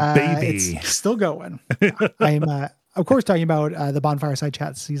 Ooh, baby. It's still going. I'm, of course, talking about the Bonfireside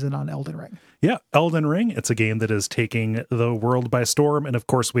Chat season on Elden Ring. Yeah, Elden Ring. It's a game that is taking the world by storm. And of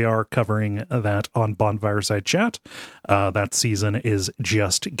course, we are covering that on Bonfireside Chat. That season is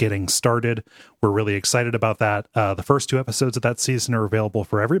just getting started. We're really excited about that. The first 2 episodes of that season are available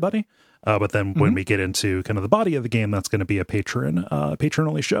for everybody. But then when we get into kind of the body of the game, that's going to be a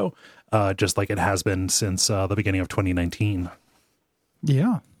patron-only show, just like it has been since the beginning of 2019.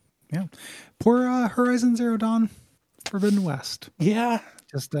 Yeah. Poor Horizon Zero Dawn Forbidden West. Yeah.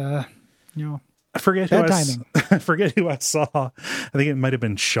 Just, I forget bad timing. I forget who I saw. I think it might have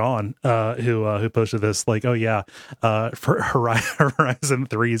been Sean who posted this. Like, oh yeah, for Horizon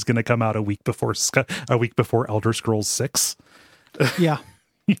 3 is going to come out a week before Elder Scrolls 6. Yeah,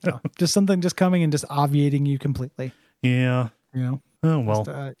 just something just coming and just obviating you completely. Yeah, Oh well,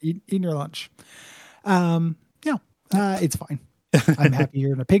 just, eating your lunch. It's fine. I'm happy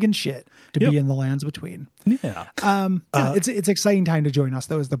you're in a pig and shit to be in the lands between. Yeah. It's exciting time to join us,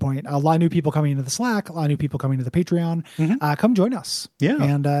 though, is the point. A lot of new people coming into the Slack, a lot of new people coming to the Patreon. Come join us. Yeah.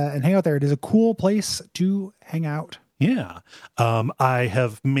 And hang out there. It is a cool place to hang out. Yeah. We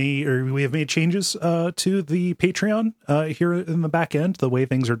have made changes to the Patreon here in the back end, the way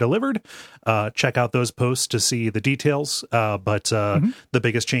things are delivered. Check out those posts to see the details. But the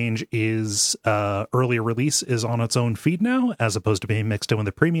biggest change is early release is on its own feed now, as opposed to being mixed in with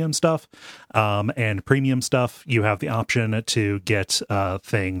the premium stuff. And premium stuff, you have the option to get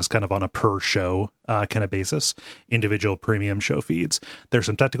things kind of on a per show kind of basis, individual premium show feeds. There's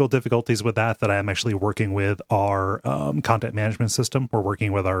some technical difficulties with that I'm actually working with our content management system. We're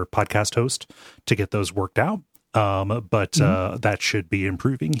working with our podcast host to get those worked out. But that should be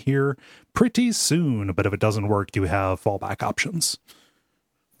improving here pretty soon. But if it doesn't work, you have fallback options.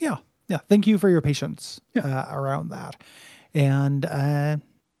 Yeah. Thank you for your patience around that. And, if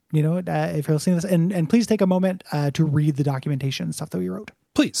you're listening to this, and please take a moment to read the documentation stuff that we wrote.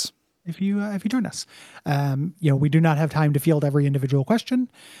 Please. If you join us, we do not have time to field every individual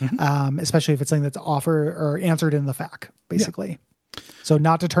question, especially if it's something that's offered or answered in the FAQ, basically. Yeah. So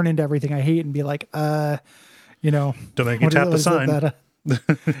not to turn into everything I hate and be like, don't make me tap the sign.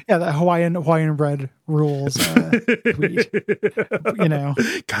 The Hawaiian bread rules tweet.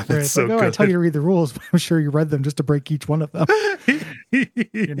 God, that's so like, good. I tell you to read the rules, but I'm sure you read them just to break each one of them.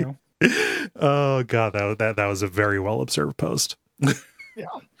 Oh God, that was a very well observed post. Yeah.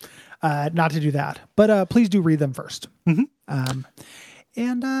 Not to do that, but please do read them first. And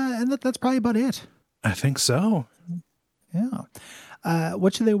that's probably about it. I think so. Yeah.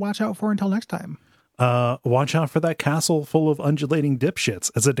 What should they watch out for until next time? Watch out for that castle full of undulating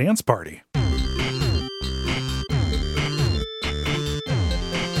dipshits as a dance party.